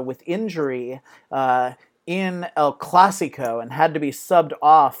down with injury in El Clasico and had to be subbed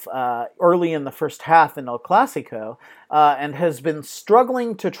off early in the first half in El Clasico, and has been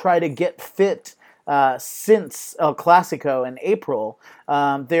struggling to try to get fit since El Clasico in April.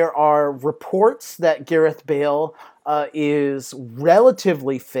 There are reports that Gareth Bale is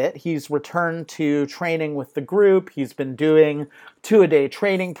relatively fit. He's returned to training with the group. He's been doing 2-a-day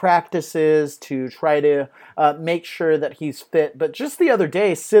training practices to try to make sure that he's fit. But just the other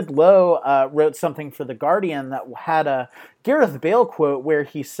day, Sid Lowe wrote something for The Guardian that had a Gareth Bale quote where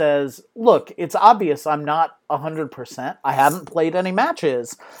he says, "Look, it's obvious I'm not 100%. I haven't played any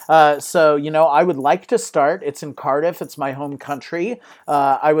matches. So, I would like to start. It's in Cardiff. It's my home country.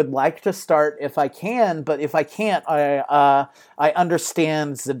 I would like to start if I can, but if I can't, I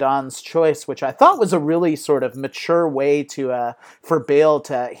understand Zidane's choice," which I thought was a really sort of mature way for Bale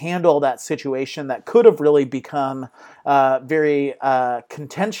to handle that situation that could have really become very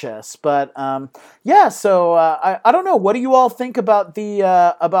contentious. But so I don't know. What do you all think about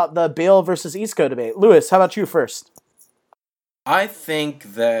the Bale versus Isco debate? Lewis, how about you first? I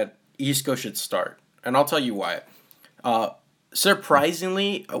think that Isco should start, and I'll tell you why.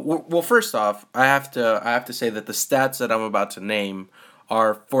 Surprisingly, well, first off, I have to say that the stats that I'm about to name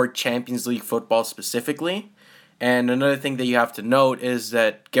are for Champions League football specifically. And another thing that you have to note is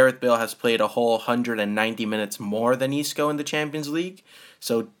that Gareth Bale has played a whole 190 minutes more than Isco in the Champions League.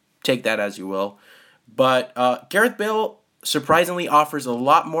 So take that as you will. But Gareth Bale surprisingly offers a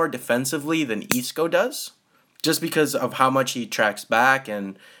lot more defensively than Isco does, just because of how much he tracks back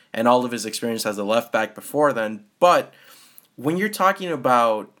and all of his experience as a left back before then. But when you're talking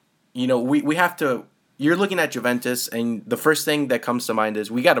about, we have to, you're looking at Juventus, and the first thing that comes to mind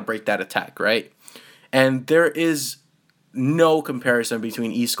is we got to break that attack, right? And there is no comparison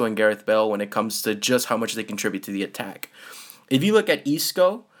between Isco and Gareth Bale when it comes to just how much they contribute to the attack. If you look at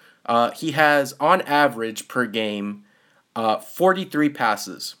Isco, he has, on average per game, 43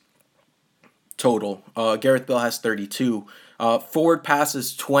 passes total. Gareth Bale has 32. Forward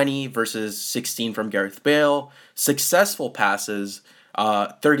passes, 20 versus 16 from Gareth Bale. Successful passes,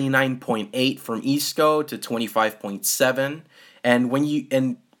 39.8 from Isco to 25.7.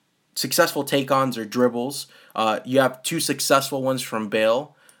 And successful take-ons or dribbles, you have 2 successful ones from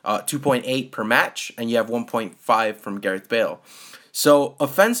Bale, 2.8 per match, and you have 1.5 from Gareth Bale. So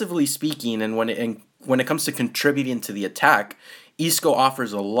offensively speaking, and when it comes to contributing to the attack, Isco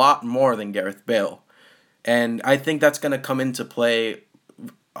offers a lot more than Gareth Bale. And I think that's going to come into play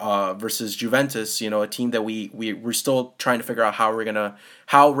versus Juventus, a team that we're still trying to figure out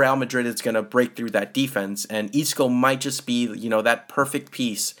how Real Madrid is going to break through that defense. And Isco might just be, that perfect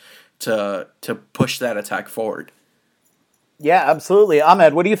piece to push that attack forward. Yeah, absolutely.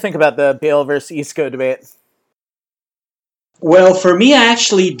 Ahmed, what do you think about the Bale versus Isco debate? Well, for me, I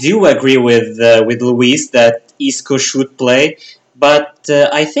actually do agree with Luis that Isco should play, but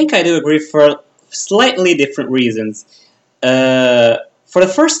I think I do agree for slightly different reasons. For the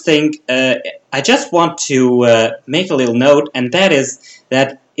first thing, I just want to make a little note, and that is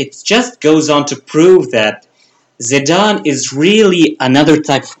that it just goes on to prove that Zidane is really another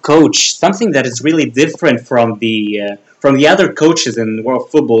type of coach, something that is really different from the other coaches in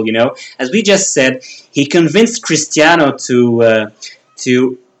world football. As we just said, he convinced Cristiano to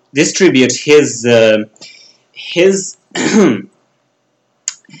distribute his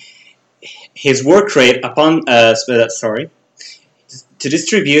his work rate to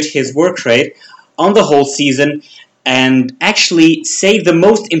distribute his work rate on the whole season, and actually save the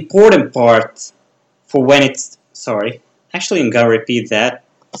most important part for when it's. Actually, I'm gonna repeat that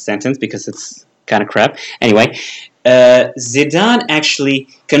sentence because it's kind of crap. Anyway, Zidane actually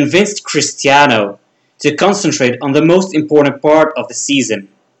convinced Cristiano to concentrate on the most important part of the season.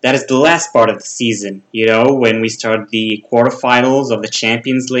 That is the last part of the season, when we start the quarterfinals of the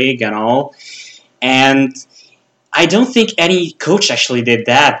Champions League and all. And I don't think any coach actually did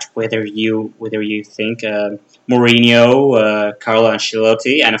that, whether you think Mourinho, Carlo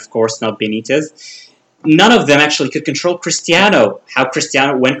Ancelotti, and of course not Benitez. None of them actually could control Cristiano.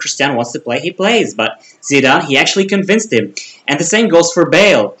 When Cristiano wants to play, he plays. But Zidane, he actually convinced him. And the same goes for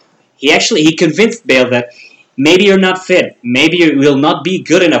Bale. He convinced Bale that maybe you're not fit. Maybe you will not be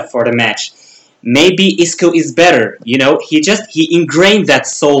good enough for the match. Maybe Isco is better. He ingrained that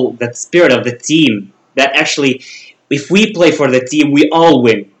soul, that spirit of the team. That actually, if we play for the team, we all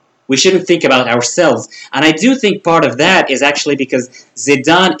win. We shouldn't think about ourselves. And I do think part of that is actually because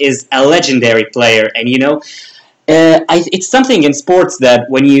Zidane is a legendary player. And, it's something in sports that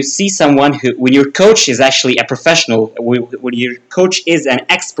when you see someone when your coach is actually a professional, when your coach is an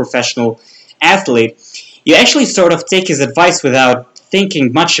ex-professional athlete, you actually sort of take his advice without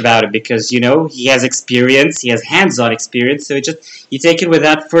thinking much about it because, he has experience, he has hands-on experience, so you take it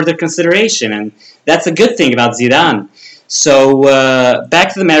without further consideration. And that's a good thing about Zidane. So,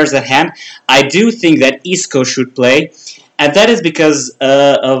 back to the matters at hand, I do think that Isco should play, and that is because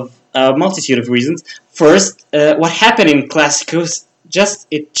of a multitude of reasons. First, what happened in Clásicos,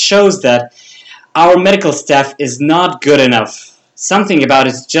 it shows that our medical staff is not good enough. Something about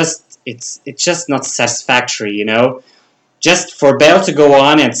it's just not satisfactory, Just for Bale to go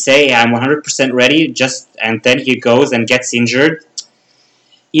on and say, I'm 100% ready, and then he goes and gets injured.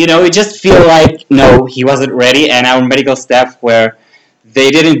 It just feel like, no, he wasn't ready, and our medical staff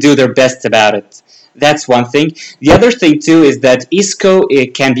they didn't do their best about it. That's one thing. The other thing, too, is that Isco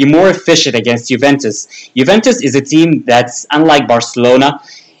can be more efficient against Juventus. Juventus is a team that's, unlike Barcelona,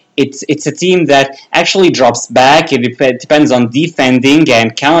 it's a team that actually drops back. It depends on defending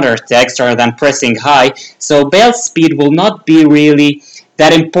and counterattacks rather than pressing high. So Bale's speed will not be really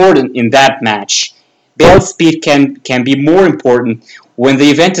that important in that match. Bale's speed can be more important when the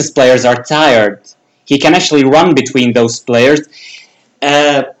Juventus players are tired. He can actually run between those players.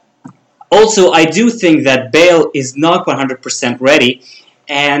 Also, I do think that Bale is not 100% ready.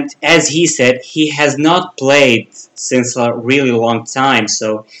 And as he said, he has not played since a really long time.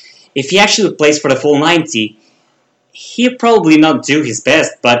 So if he actually plays for the full 90, he'll probably not do his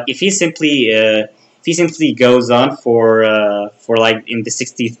best. But if he simply goes on for like in the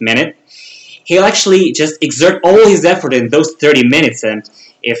 60th minute, he'll actually just exert all his effort in those 30 minutes, and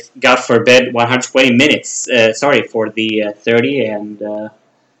if, God forbid, 120 minutes, for the 30 and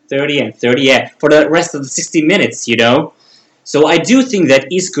 30, yeah, for the rest of the 60 minutes, So I do think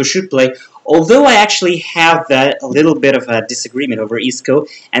that Isco should play, although I actually have a little bit of a disagreement over Isco,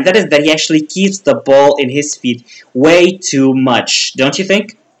 and that is that he actually keeps the ball in his feet way too much, don't you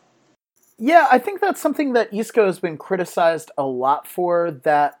think? Yeah, I think that's something that Isco has been criticized a lot for,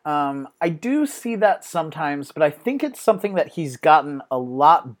 that I do see that sometimes, but I think it's something that he's gotten a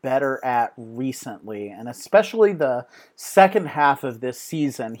lot better at recently, and especially the second half of this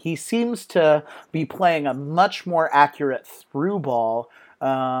season. He seems to be playing a much more accurate through ball,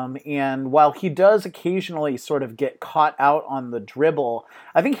 and while he does occasionally sort of get caught out on the dribble,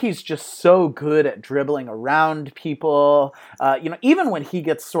 I think he's just so good at dribbling around people. Even when he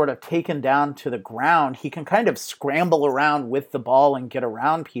gets sort of taken down to the ground, he can kind of scramble around with the ball and get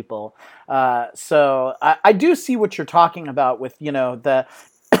around people. So I do see what you're talking about with, the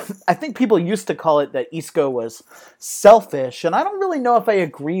I think people used to call it that Isco was selfish, and I don't really know if I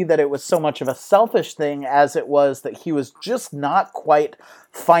agree that it was so much of a selfish thing as it was that he was just not quite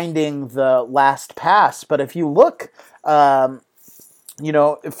finding the last pass. But if you look, for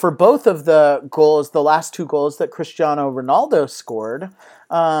both of the goals, the last two goals that Cristiano Ronaldo scored,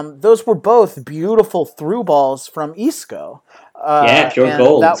 those were both beautiful through balls from Isco. Pure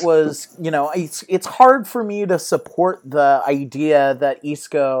gold. That was, it's hard for me to support the idea that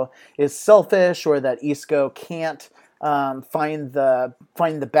Isco is selfish or that Isco can't find the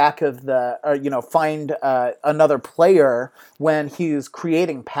back of find another player when he's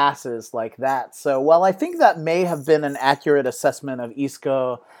creating passes like that. So while I think that may have been an accurate assessment of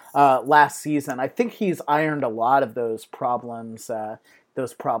Isco last season, I think he's ironed a lot of those problems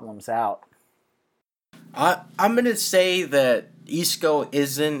out. I'm gonna say that Isco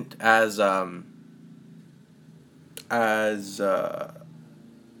isn't as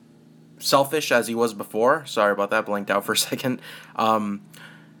selfish as he was before. Sorry about that, blanked out for a second.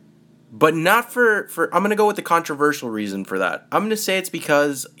 But not for I'm gonna go with the controversial reason for that. I'm gonna say it's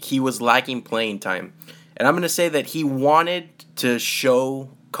because he was lacking playing time, and I'm gonna say that he wanted to show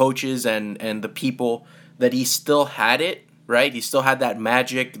coaches and the people that he still had it. Right, he still had that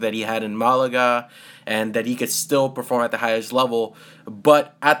magic that he had in Malaga, and that he could still perform at the highest level,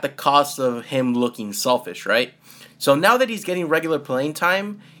 but at the cost of him looking selfish, right? So now that he's getting regular playing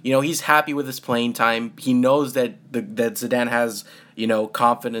time, he's happy with his playing time. He knows that that Zidane has,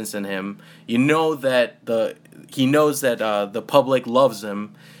 confidence in him. He knows that the public loves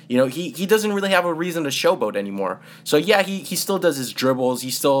him. He doesn't really have a reason to showboat anymore. So yeah, he still does his dribbles.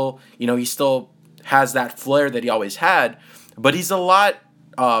 He still has that flair that he always had, but he's a lot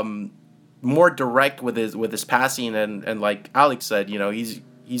more direct with his passing, and like Alex said,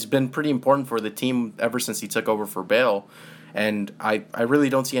 he's been pretty important for the team ever since he took over for Bale, and I really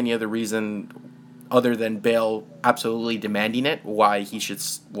don't see any other reason other than Bale absolutely demanding it why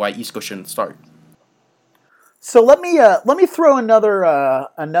Isco shouldn't start. So let me throw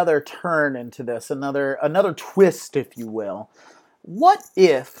another turn into this, another twist, if you will. What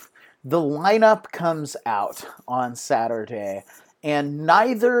if the lineup comes out on Saturday and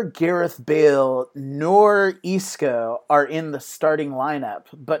neither Gareth Bale nor Isco are in the starting lineup,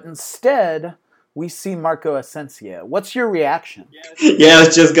 but instead we see Marco Asensio? What's your reaction? Yeah, I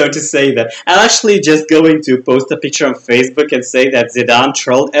was just going to say that. I'm actually just going to post a picture on Facebook and say that Zidane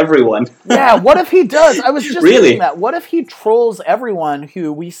trolled everyone. Yeah, what if he does? I was just really? thinking that. What if he trolls everyone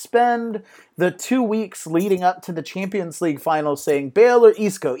who we spend the 2 weeks leading up to the Champions League final saying Bale or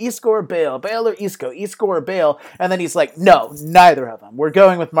Isco, Isco or Bale, Bale or Isco, Isco or Bale, and then he's like, no, neither of them. We're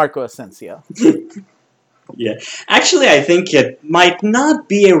going with Marco Asensio. Yeah, actually, I think it might not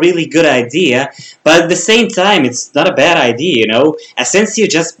be a really good idea, but at the same time, it's not a bad idea, Asensio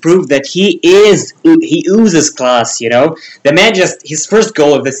just proved that he oozes class, The man his first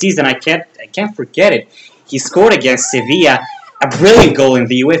goal of the season, I can't forget it. He scored against Sevilla, a brilliant goal in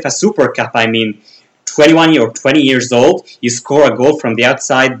the UEFA Super Cup. 21 or 20 years old, you score a goal from the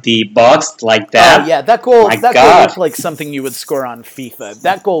outside the box like that. Oh yeah, that goal looked like something you would score on FIFA.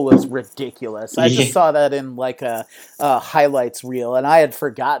 That goal was ridiculous. I just saw that in like a highlights reel, and I had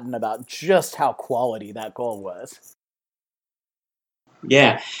forgotten about just how quality that goal was.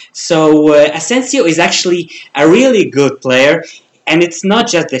 Yeah, so Asensio is actually a really good player. And it's not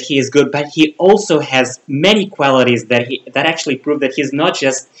just that he is good, but he also has many qualities that actually prove that he's not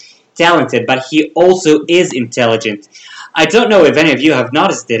just talented, but he also is intelligent. I don't know if any of you have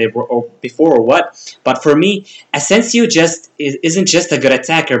noticed it before or what, but for me, Asensio isn't just a good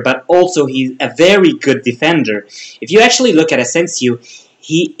attacker, but also he's a very good defender. If you actually look at Asensio,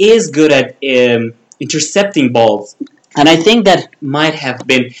 he is good at intercepting balls. And I think that might have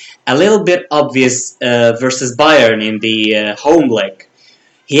been a little bit obvious versus Bayern in the home leg.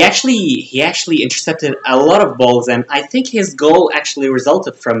 He actually intercepted a lot of balls, and I think his goal actually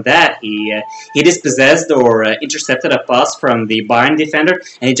resulted from that. He dispossessed or intercepted a pass from the Bayern defender,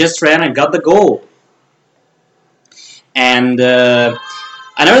 and he just ran and got the goal. And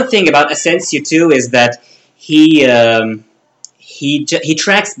another thing about Asensio too is that he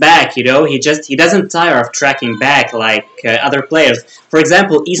tracks back. He doesn't tire of tracking back like other players. For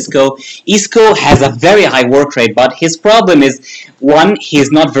example, Isco has a very high work rate, but his problem is one,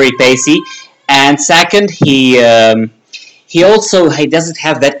 he's not very pacey, and second, he doesn't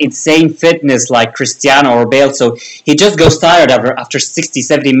have that insane fitness like Cristiano or Bale, so he just goes tired after 60,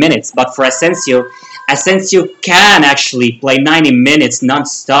 70 minutes. But for Asensio can actually play 90 minutes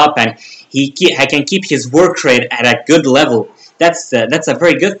non-stop, and he can keep his work rate at a good level. That's a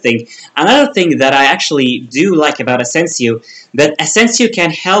very good thing. Another thing that I actually do like about Asensio, that Asensio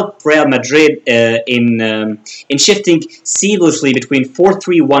can help Real Madrid in shifting seamlessly between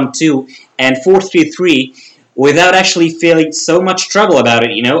 4-3-1-2 and 4-3-3 without actually feeling so much trouble about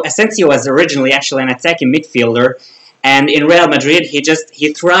it. Asensio was originally actually an attacking midfielder, and in Real Madrid he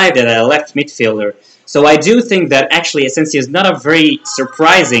thrived as a left midfielder. So I do think that actually Asensio is not a very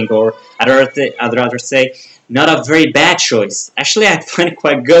surprising, or I'd rather say, not a very bad choice. Actually, I find it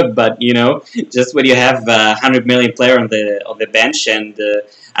quite good, but just when you have a 100 million player on the bench and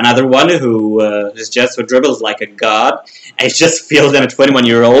another one who dribbles like a god, and just feels than a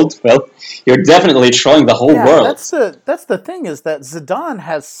 21-year-old, well, you're definitely trolling the whole world. That's the thing, is that Zidane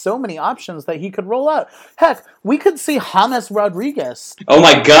has so many options that he could roll out. Heck, we could see James Rodriguez. Oh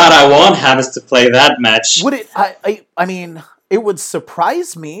my god, I want James to play that match. Would it? I mean, it would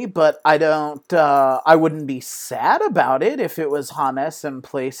surprise me, but I don't. I wouldn't be sad about it if it was James in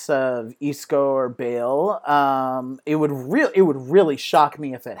place of Isco or Bale. It would really shock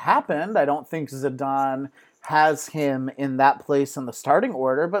me if it happened. I don't think Zidane has him in that place in the starting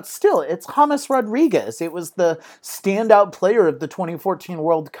order, but still, it's James Rodriguez. It was the standout player of the 2014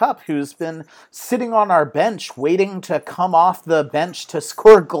 World Cup who's been sitting on our bench waiting to come off the bench to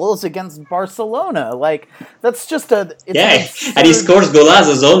score goals against Barcelona. Like, that's just and he scores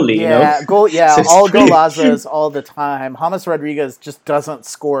golazos only, all golazos all the time. James Rodriguez just doesn't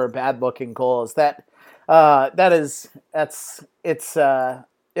score bad-looking goals.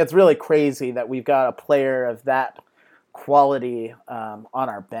 It's really crazy that we've got a player of that quality on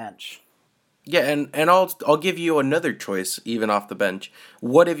our bench. Yeah, and I'll give you another choice, even off the bench.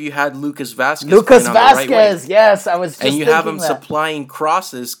 What if you had Lucas Vazquez? Yes, I was just and you have him that. supplying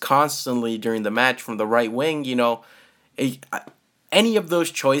crosses constantly during the match from the right wing. Any of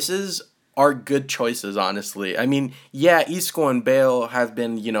those choices are good choices, honestly. I mean, yeah, Isco and Bale have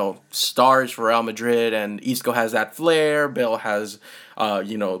been, stars for Real Madrid, and Isco has that flair. Bale has,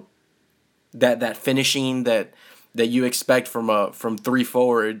 that finishing that you expect from three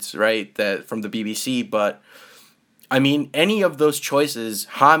forwards, right? That from the BBC. But I mean, any of those choices,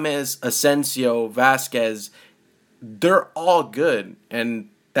 James, Asensio, Vazquez, they're all good, and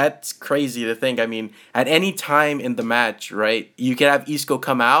that's crazy to think. I mean, at any time in the match, right, you could have Isco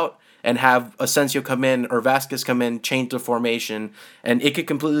come out and have Asensio come in or Vazquez come in, change the formation, and it could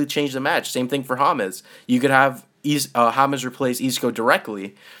completely change the match. Same thing for James. You could have James replace Isco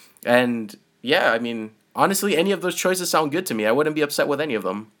directly. And, yeah, I mean, honestly, any of those choices sound good to me. I wouldn't be upset with any of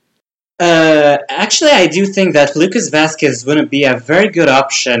them. Actually, I do think that Lucas Vazquez wouldn't be a very good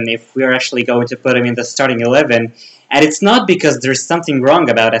option if we're actually going to put him in the starting 11. And it's not because there's something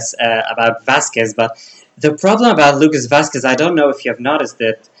wrong about Vazquez, but the problem about Lucas Vazquez, I don't know if you have noticed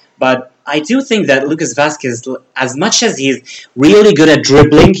it, but I do think that Lucas Vazquez, as much as he's really good at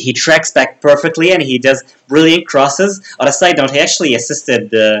dribbling, he tracks back perfectly and he does brilliant crosses. On a side note, he actually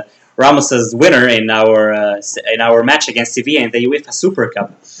assisted Ramos's winner in our match against Sevilla in the UEFA Super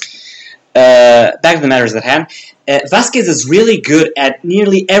Cup. Back to the matters at hand. Vazquez is really good at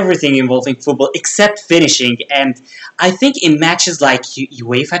nearly everything involving football except finishing, and I think in matches like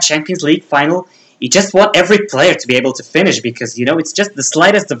UEFA Champions League final, you just want every player to be able to finish because, it's just the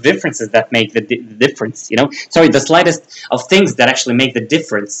slightest of differences that make the difference, the slightest of things that actually make the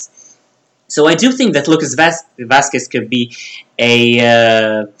difference. So I do think that Lucas Vazquez could be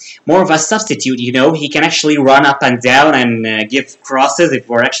a more of a substitute, He can actually run up and down and give crosses if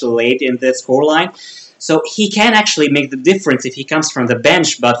we're actually late in the scoreline. So he can actually make the difference if he comes from the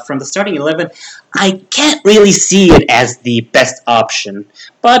bench, but from the starting 11, I can't really see it as the best option.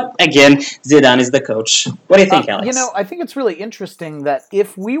 But again, Zidane is the coach. What do you think, Alex? I think it's really interesting that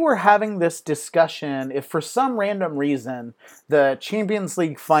if we were having this discussion, if for some random reason the Champions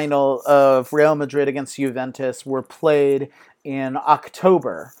League final of Real Madrid against Juventus were played in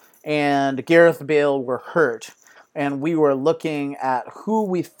October and Gareth Bale were hurt, and we were looking at who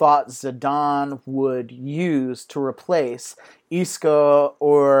we thought Zidane would use to replace Isco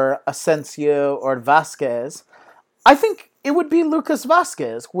or Asensio or Vasquez, I think it would be Lucas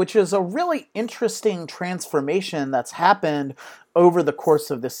Vasquez, which is a really interesting transformation that's happened over the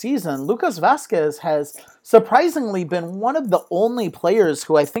course of the season. Lucas Vasquez has surprisingly been one of the only players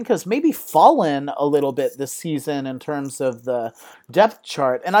who I think has maybe fallen a little bit this season in terms of the depth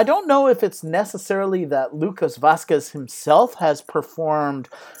chart. And I don't know if it's necessarily that Lucas Vasquez himself has performed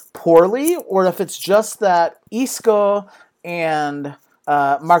poorly, or if it's just that Isco and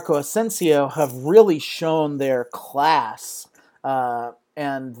Marco Asensio have really shown their class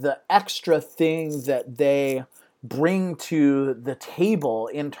and the extra thing that they bring to the table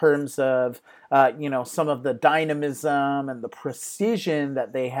in terms of some of the dynamism and the precision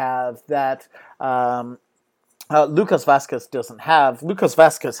that they have that Lucas Vasquez doesn't have. Lucas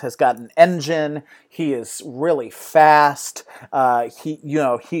Vasquez has got an engine. He is really fast.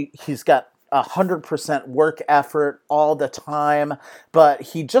 He's got 100% work effort all the time, but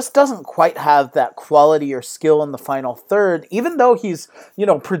he just doesn't quite have that quality or skill in the final third, even though he's,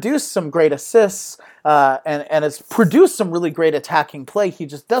 produced some great assists and has produced some really great attacking play. He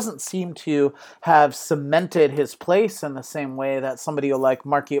just doesn't seem to have cemented his place in the same way that somebody like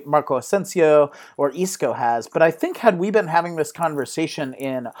Marco Asensio or Isco has. But I think had we been having this conversation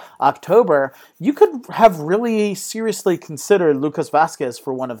in October, you could have really seriously considered Lucas Vasquez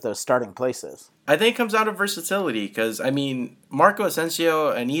for one of those starting places. I think it comes down to versatility because, Marco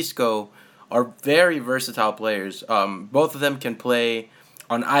Asensio and Isco are very versatile players. Both of them can play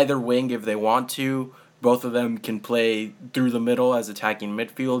on either wing if they want to. Both of them can play through the middle as attacking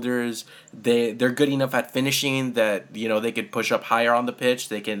midfielders. They're good enough at finishing that they could push up higher on the pitch.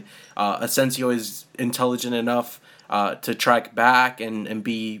 They can. Asensio is intelligent enough to track back and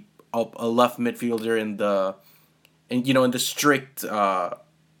be a left midfielder in the strict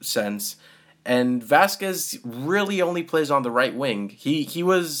sense. And Vasquez really only plays on the right wing. He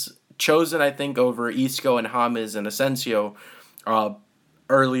was chosen, I think, over Isco and James and Asensio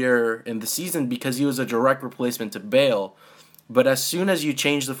earlier in the season because he was a direct replacement to Bale. But as soon as you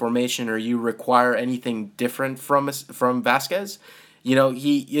change the formation or you require anything different from Vasquez,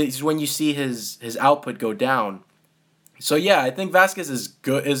 he's when you see his output go down. So yeah, I think Vasquez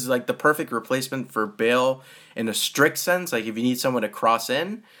is like the perfect replacement for Bale in a strict sense, like if you need someone to cross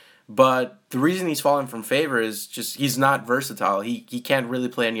in. But the reason he's fallen from favor is just he's not versatile. He can't really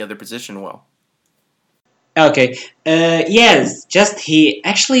play any other position well. Okay. Yes,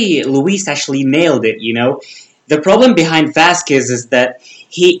 Luis actually nailed it, The problem behind Vasquez is that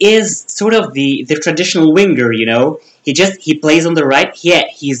he is sort of the traditional winger, He plays on the right. Yeah,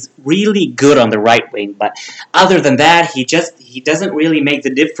 he's really good on the right wing, but other than that, he doesn't really make the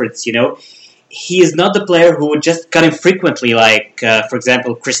difference, He is not the player who would just cut him frequently, like, for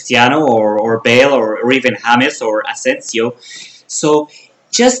example, Cristiano or Bale or even James or Asensio. So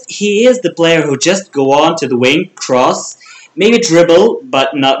he is the player who just go on to the wing, cross, maybe dribble,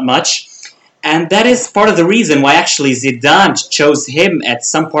 but not much. And that is part of the reason why actually Zidane chose him at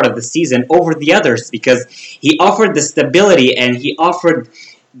some part of the season over the others, because he offered the stability and he offered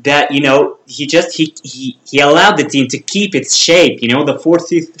that, he allowed the team to keep its shape, the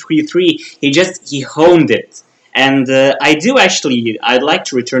 4-3-3, he honed it. And I'd like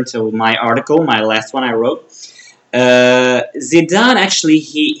to return to my article, my last one I wrote. Zidane actually,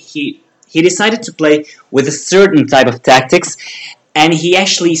 he decided to play with a certain type of tactics, and he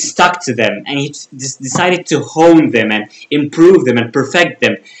actually stuck to them, and he decided to hone them and improve them and perfect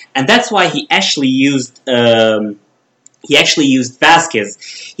them. And that's why he actually used Vasquez.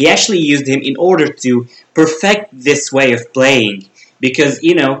 He actually used him in order to perfect this way of playing. Because,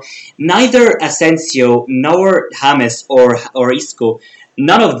 neither Asensio nor James or Isco,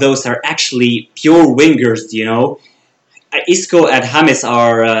 none of those are actually pure wingers, Isco and James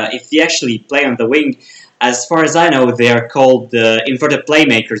are, if they actually play on the wing, as far as I know, they are called inverted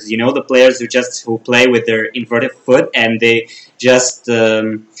playmakers, the players who play with their inverted foot and they just,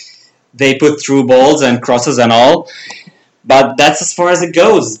 they put through balls and crosses and all. But that's as far as it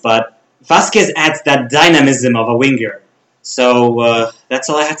goes. But Vasquez adds that dynamism of a winger. So that's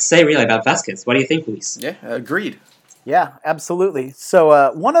all I have to say really about Vasquez. What do you think, Luis? Yeah, agreed. Yeah, absolutely.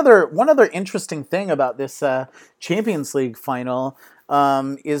 So one other interesting thing about this Champions League final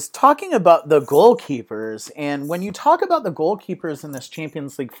is talking about the goalkeepers. And when you talk about the goalkeepers in this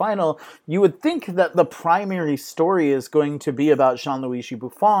Champions League final, you would think that the primary story is going to be about Gianluigi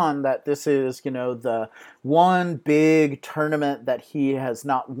Buffon. That this is, the one big tournament that he has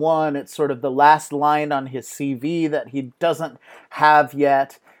not won. It's sort of the last line on his CV that he doesn't have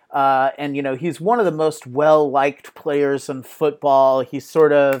yet. And he's one of the most well-liked players in football. He's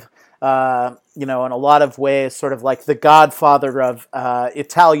sort of, in a lot of ways, sort of like the godfather of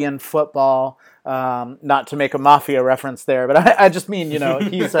Italian football. Not to make a mafia reference there, but I just mean,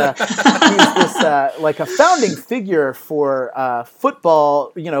 he's this like a founding figure for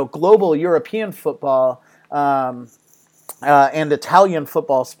football, global European football, and Italian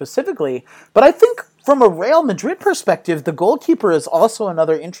football specifically. But I think from a Real Madrid perspective, the goalkeeper is also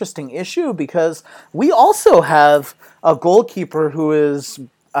another interesting issue because we also have a goalkeeper who is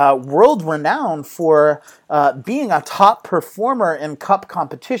world-renowned for being a top performer in cup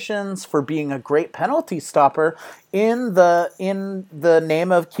competitions, for being a great penalty stopper in the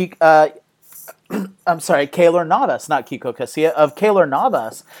name of Keylor Navas, not Kiko Casilla, of Keylor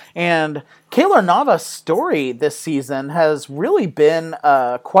Navas. And Keylor Navas' story this season has really been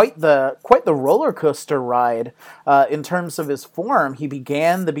quite the roller coaster ride in terms of his form. He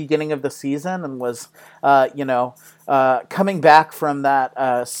began the beginning of the season and was, coming back from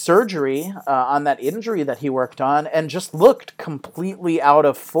that surgery on that injury that he worked on, and just looked completely out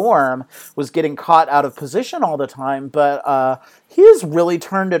of form, was getting caught out of position all the time, but he has really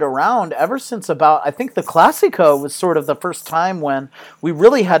turned it around ever since about, I think the Clásico was sort of the first time when we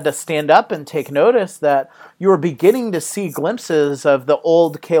really had to stand up and take notice that you were beginning to see glimpses of the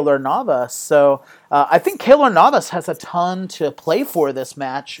old Keylor Navas. So I think Keylor Navas has a ton to play for this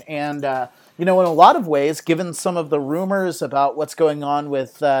match, and in a lot of ways, given some of the rumors about what's going on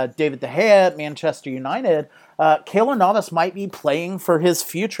with David De Gea at Manchester United, Keylor Navas might be playing for his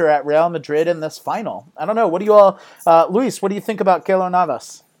future at Real Madrid in this final. I don't know. What do you all, Luis, what do you think about Keylor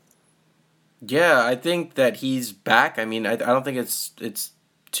Navas? Yeah, I think that he's back. I mean, I don't think it's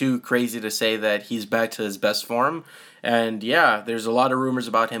too crazy to say that he's back to his best form. And yeah, there's a lot of rumors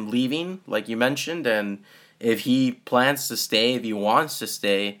about him leaving, like you mentioned, and if he plans to stay, if he wants to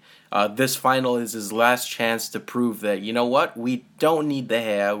stay, this final is his last chance to prove that, you know what, we don't need De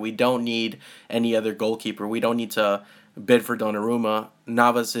Gea, we don't need any other goalkeeper, we don't need to bid for Donnarumma.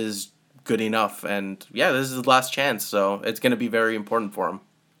 Navas is good enough, and yeah, this is his last chance, so it's going to be very important for him.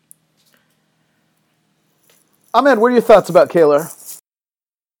 Ahmed, what are your thoughts about Keylor?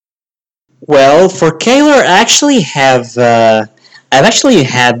 Well, for Keylor, I've actually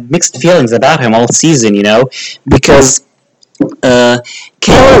had mixed feelings about him all season, because Keylor,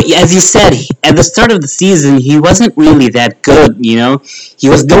 as you said, at the start of the season, he wasn't really that good, He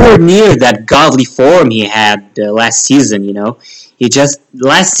was nowhere near that godly form he had last season,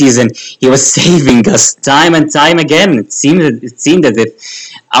 Last season, he was saving us time and time again. It seemed as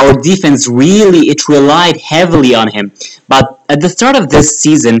if our defense it relied heavily on him. But at the start of this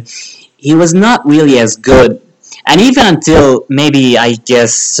season, he was not really as good. And even until maybe, I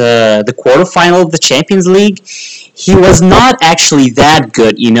guess, the quarterfinal of the Champions League, he was not actually that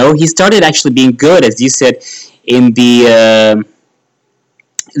good, He started actually being good, as you said, in the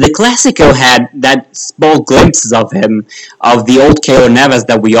Clásico had that small glimpses of him, of the old Keylor Navas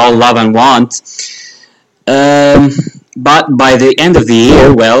that we all love and want. But by the end of the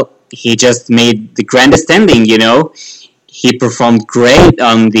year, well, he just made the grandest ending, He performed great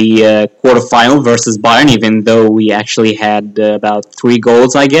on the quarterfinal versus Bayern, even though we actually had about 3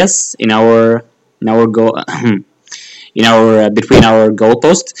 goals, I guess, in our goal, between our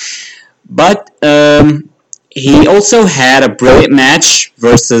goalposts. But he also had a brilliant match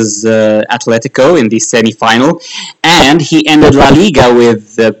versus Atletico in the semi-final, and he ended La Liga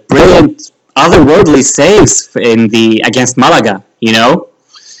with brilliant, otherworldly saves against Malaga.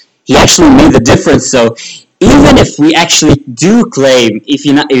 He actually made the difference. So even if we actually do claim,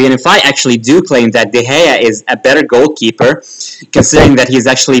 even if I actually do claim that De Gea is a better goalkeeper, considering that he's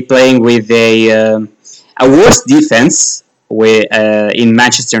actually playing with a worse defense in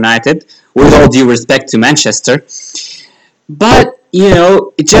Manchester United, with all due respect to Manchester, but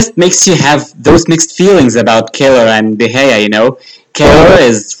it just makes you have those mixed feelings about Keylor and De Gea. Keylor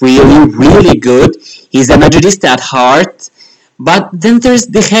is really, really good. He's a Madridista at heart. But then there's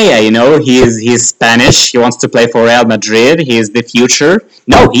De Gea, he's Spanish, he wants to play for Real Madrid, he is the future.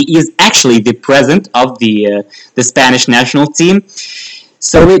 No, he is actually the present of the Spanish national team.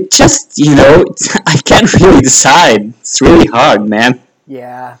 So it just, I can't really decide. It's really hard, man.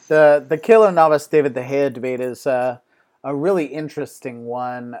 Yeah, the Keylor Navas David De Gea debate is a really interesting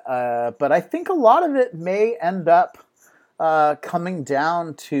one. But I think a lot of it may end up coming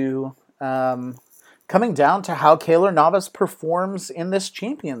down to how Keylor Navas performs in this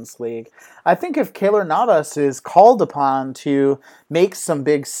Champions League. I think if Keylor Navas is called upon to make some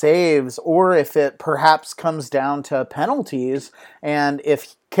big saves, or if it perhaps comes down to penalties, and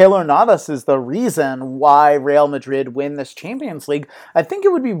if Keylor Navas is the reason why Real Madrid win this Champions League, I think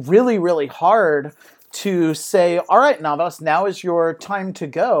it would be really, really hard to say, all right, Navas, now is your time to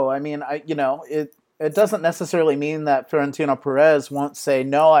go. I mean, it doesn't necessarily mean that Florentino Perez won't say,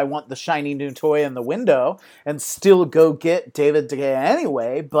 no, I want the shiny new toy in the window, and still go get David De Gea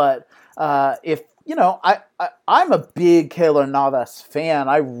anyway. But I'm a big Keylor Navas fan.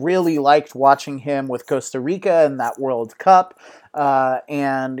 I really liked watching him with Costa Rica in that World Cup.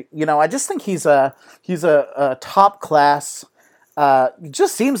 And I just think he's a top class.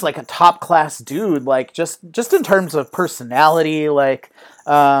 Just seems like a top class dude. Like just in terms of personality, like.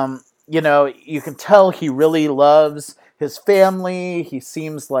 You can tell he really loves his family. He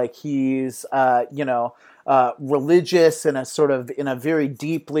seems like he's, religious in a very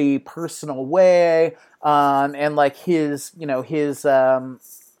deeply personal way. And like his thing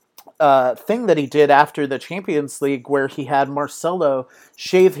that he did after the Champions League, where he had Marcelo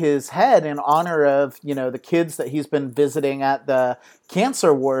shave his head in honor of the kids that he's been visiting at the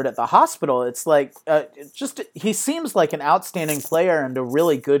cancer ward at the hospital. It's like he seems like an outstanding player and a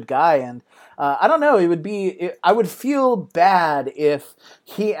really good guy. And I don't know, I would feel bad if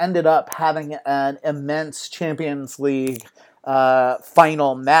he ended up having an immense Champions League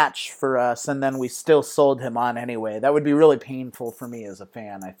final match for us, and then we still sold him on anyway. That would be really painful for me as a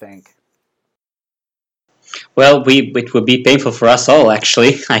fan, I think. Well, it would be painful for us all,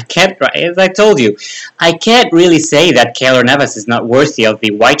 actually. As I told you, I can't really say that Keylor Navas is not worthy of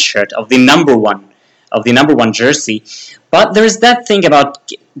the white shirt, of the number one jersey. But there's that thing about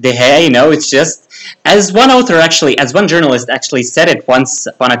De Gea, it's just, as one journalist actually said it once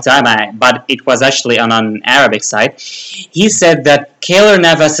upon a time, but it was actually on an Arabic site. He said that Keylor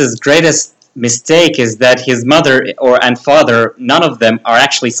Navas's greatest mistake is that his mother and father, none of them are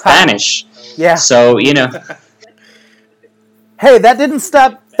actually Spanish. Yeah. So, Hey, that didn't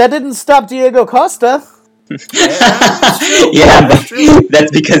stop Diego Costa. Yeah, but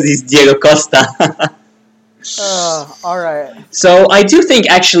that's because he's Diego Costa. All right. So I do think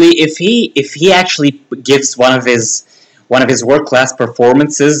actually, if he actually gives one of his world-class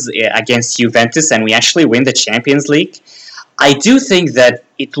performances against Juventus and we actually win the Champions League, I do think that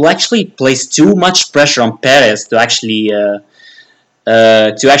it will actually place too much pressure on Perez to actually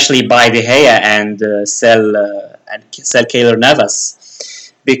buy De Gea and sell Keylor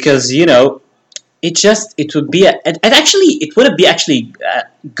Navas, because it wouldn't be actually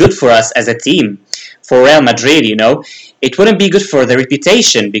good for us as a team, for Real Madrid. It wouldn't be good for the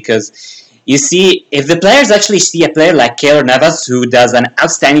reputation, because you see, if the players actually see a player like Keylor Navas who does an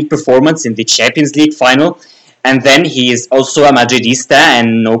outstanding performance in the Champions League final, and then he is also a Madridista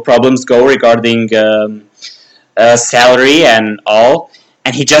and no problems go regarding salary and all,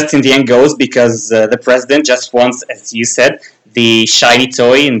 and he just in the end goes because the president just wants, as you said, the shiny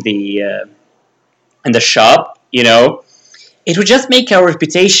toy in the shop, it would just make our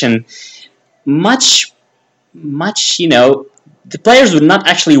reputation much, the players would not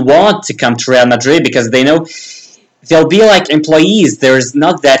actually want to come to Real Madrid, because they know they'll be like employees. There's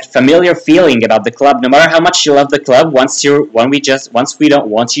not that familiar feeling about the club. No matter how much you love the club, once we don't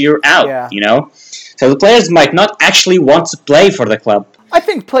want you, you're out. Yeah. So the players might not actually want to play for the club. I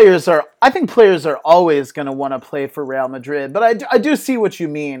think players are always going to want to play for Real Madrid, but I do see what you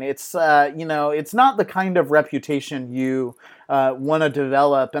mean. It's it's not the kind of reputation you want to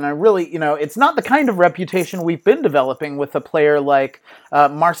develop, and I really, it's not the kind of reputation we've been developing with a player like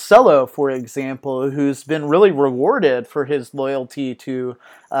Marcelo, for example, who's been really rewarded for his loyalty to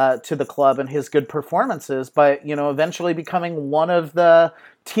the club and his good performances by eventually becoming one of the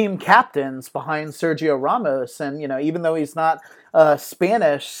team captains behind Sergio Ramos, and even though he's not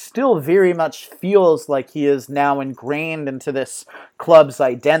Spanish, still very much feels like he is now ingrained into this club's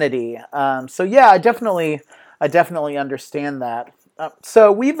identity. So yeah, I definitely understand that.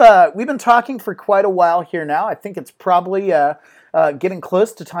 So we've been talking for quite a while here now. I think it's probably getting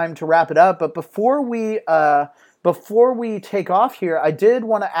close to time to wrap it up. But before we take off here, I did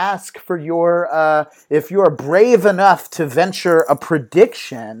want to ask for your if you're brave enough to venture a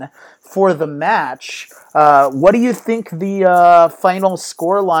prediction for the match. What do you think the final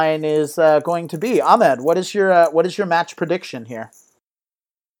scoreline is going to be? Ahmed, what is your match prediction here?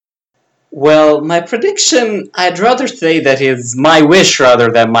 Well, my prediction, I'd rather say that is my wish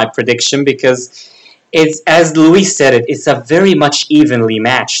rather than my prediction, because it's as Luis said it's a very much evenly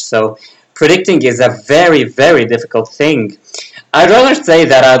matched. So predicting is a very, very difficult thing. I'd rather say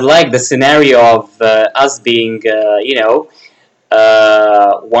that I'd like the scenario of us being,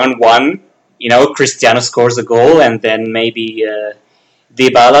 1-1. Cristiano scores a goal, and then maybe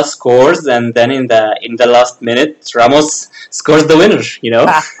Dybala scores, and then in the last minute, Ramos scores the winner.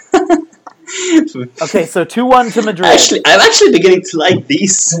 Okay, so 2-1 to Madrid. I'm actually beginning to like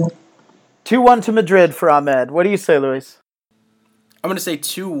these. 2-1 to Madrid for Ahmed. What do you say, Luis? I'm going to say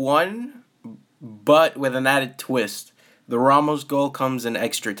 2-1, but with an added twist. The Ramos goal comes in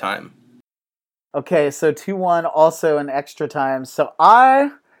extra time. Okay, so 2-1 also in extra time. So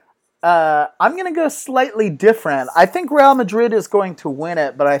I'm going to go slightly different. I think Real Madrid is going to win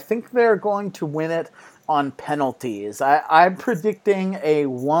it, but I think they're going to win it on penalties. I'm predicting a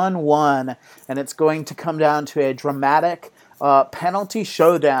 1-1, and it's going to come down to a dramatic penalty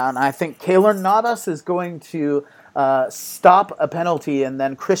showdown. I think Keylor Navas is going to stop a penalty, and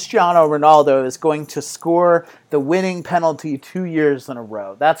then Cristiano Ronaldo is going to score the winning penalty 2 years in a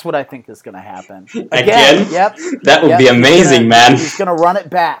row. That's what I think is going to happen. Again? Yep. That would be amazing, man. He's going to run it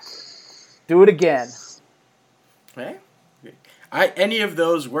back. Do it again. Okay. Any of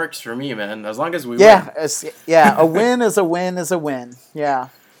those works for me, man. As long as we win. Yeah, a win is a win is a win. Yeah.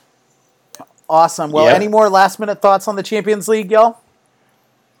 Awesome. Well, Yep. Any more last-minute thoughts on the Champions League, y'all?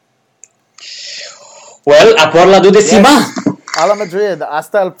 Well, a por la duodécima. Yes. A la Madrid.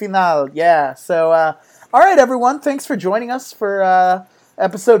 Hasta el final. Yeah. So, all right, everyone. Thanks for joining us for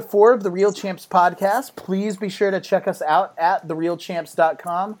episode 4 of the Real Champs podcast. Please be sure to check us out at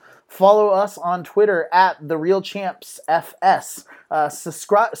therealchamps.com. Follow us on Twitter at TheRealChampsFS.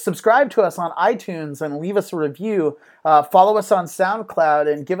 Subscribe to us on iTunes and leave us a review. Follow us on SoundCloud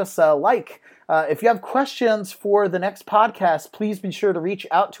and give us a like. If you have questions for the next podcast, please be sure to reach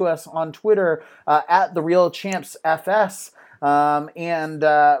out to us on Twitter at TheRealChampsFS. And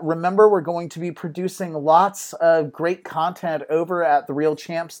remember, we're going to be producing lots of great content over at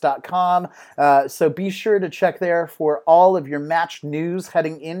TheRealChamps.com. So be sure to check there for all of your match news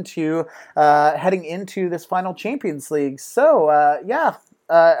heading into this final Champions League. So,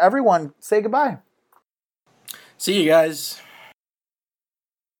 everyone, say goodbye. See you guys.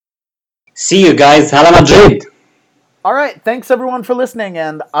 See you guys. A la Madrid. All right. Thanks, everyone, for listening,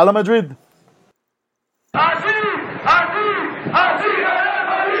 and a la Madrid.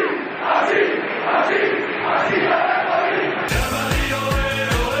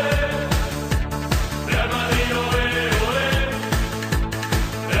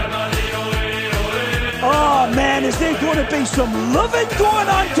 Oh man, is there going to be some loving going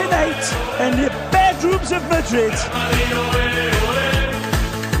on tonight in the bedrooms of Madrid?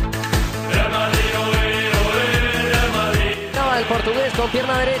 El portugués con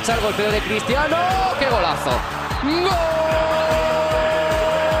pierna derecha, el golpeo de Cristiano. ¡Qué golazo!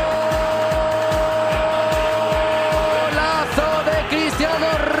 ¡Golazo de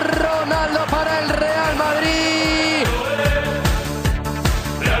Cristiano Ronaldo para el Real Madrid!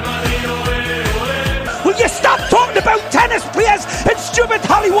 Will you stop talking about tennis players and stupid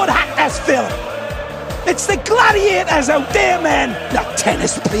Hollywood actors, Phil? It's the gladiators out there, man, not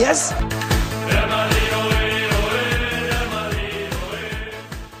tennis players.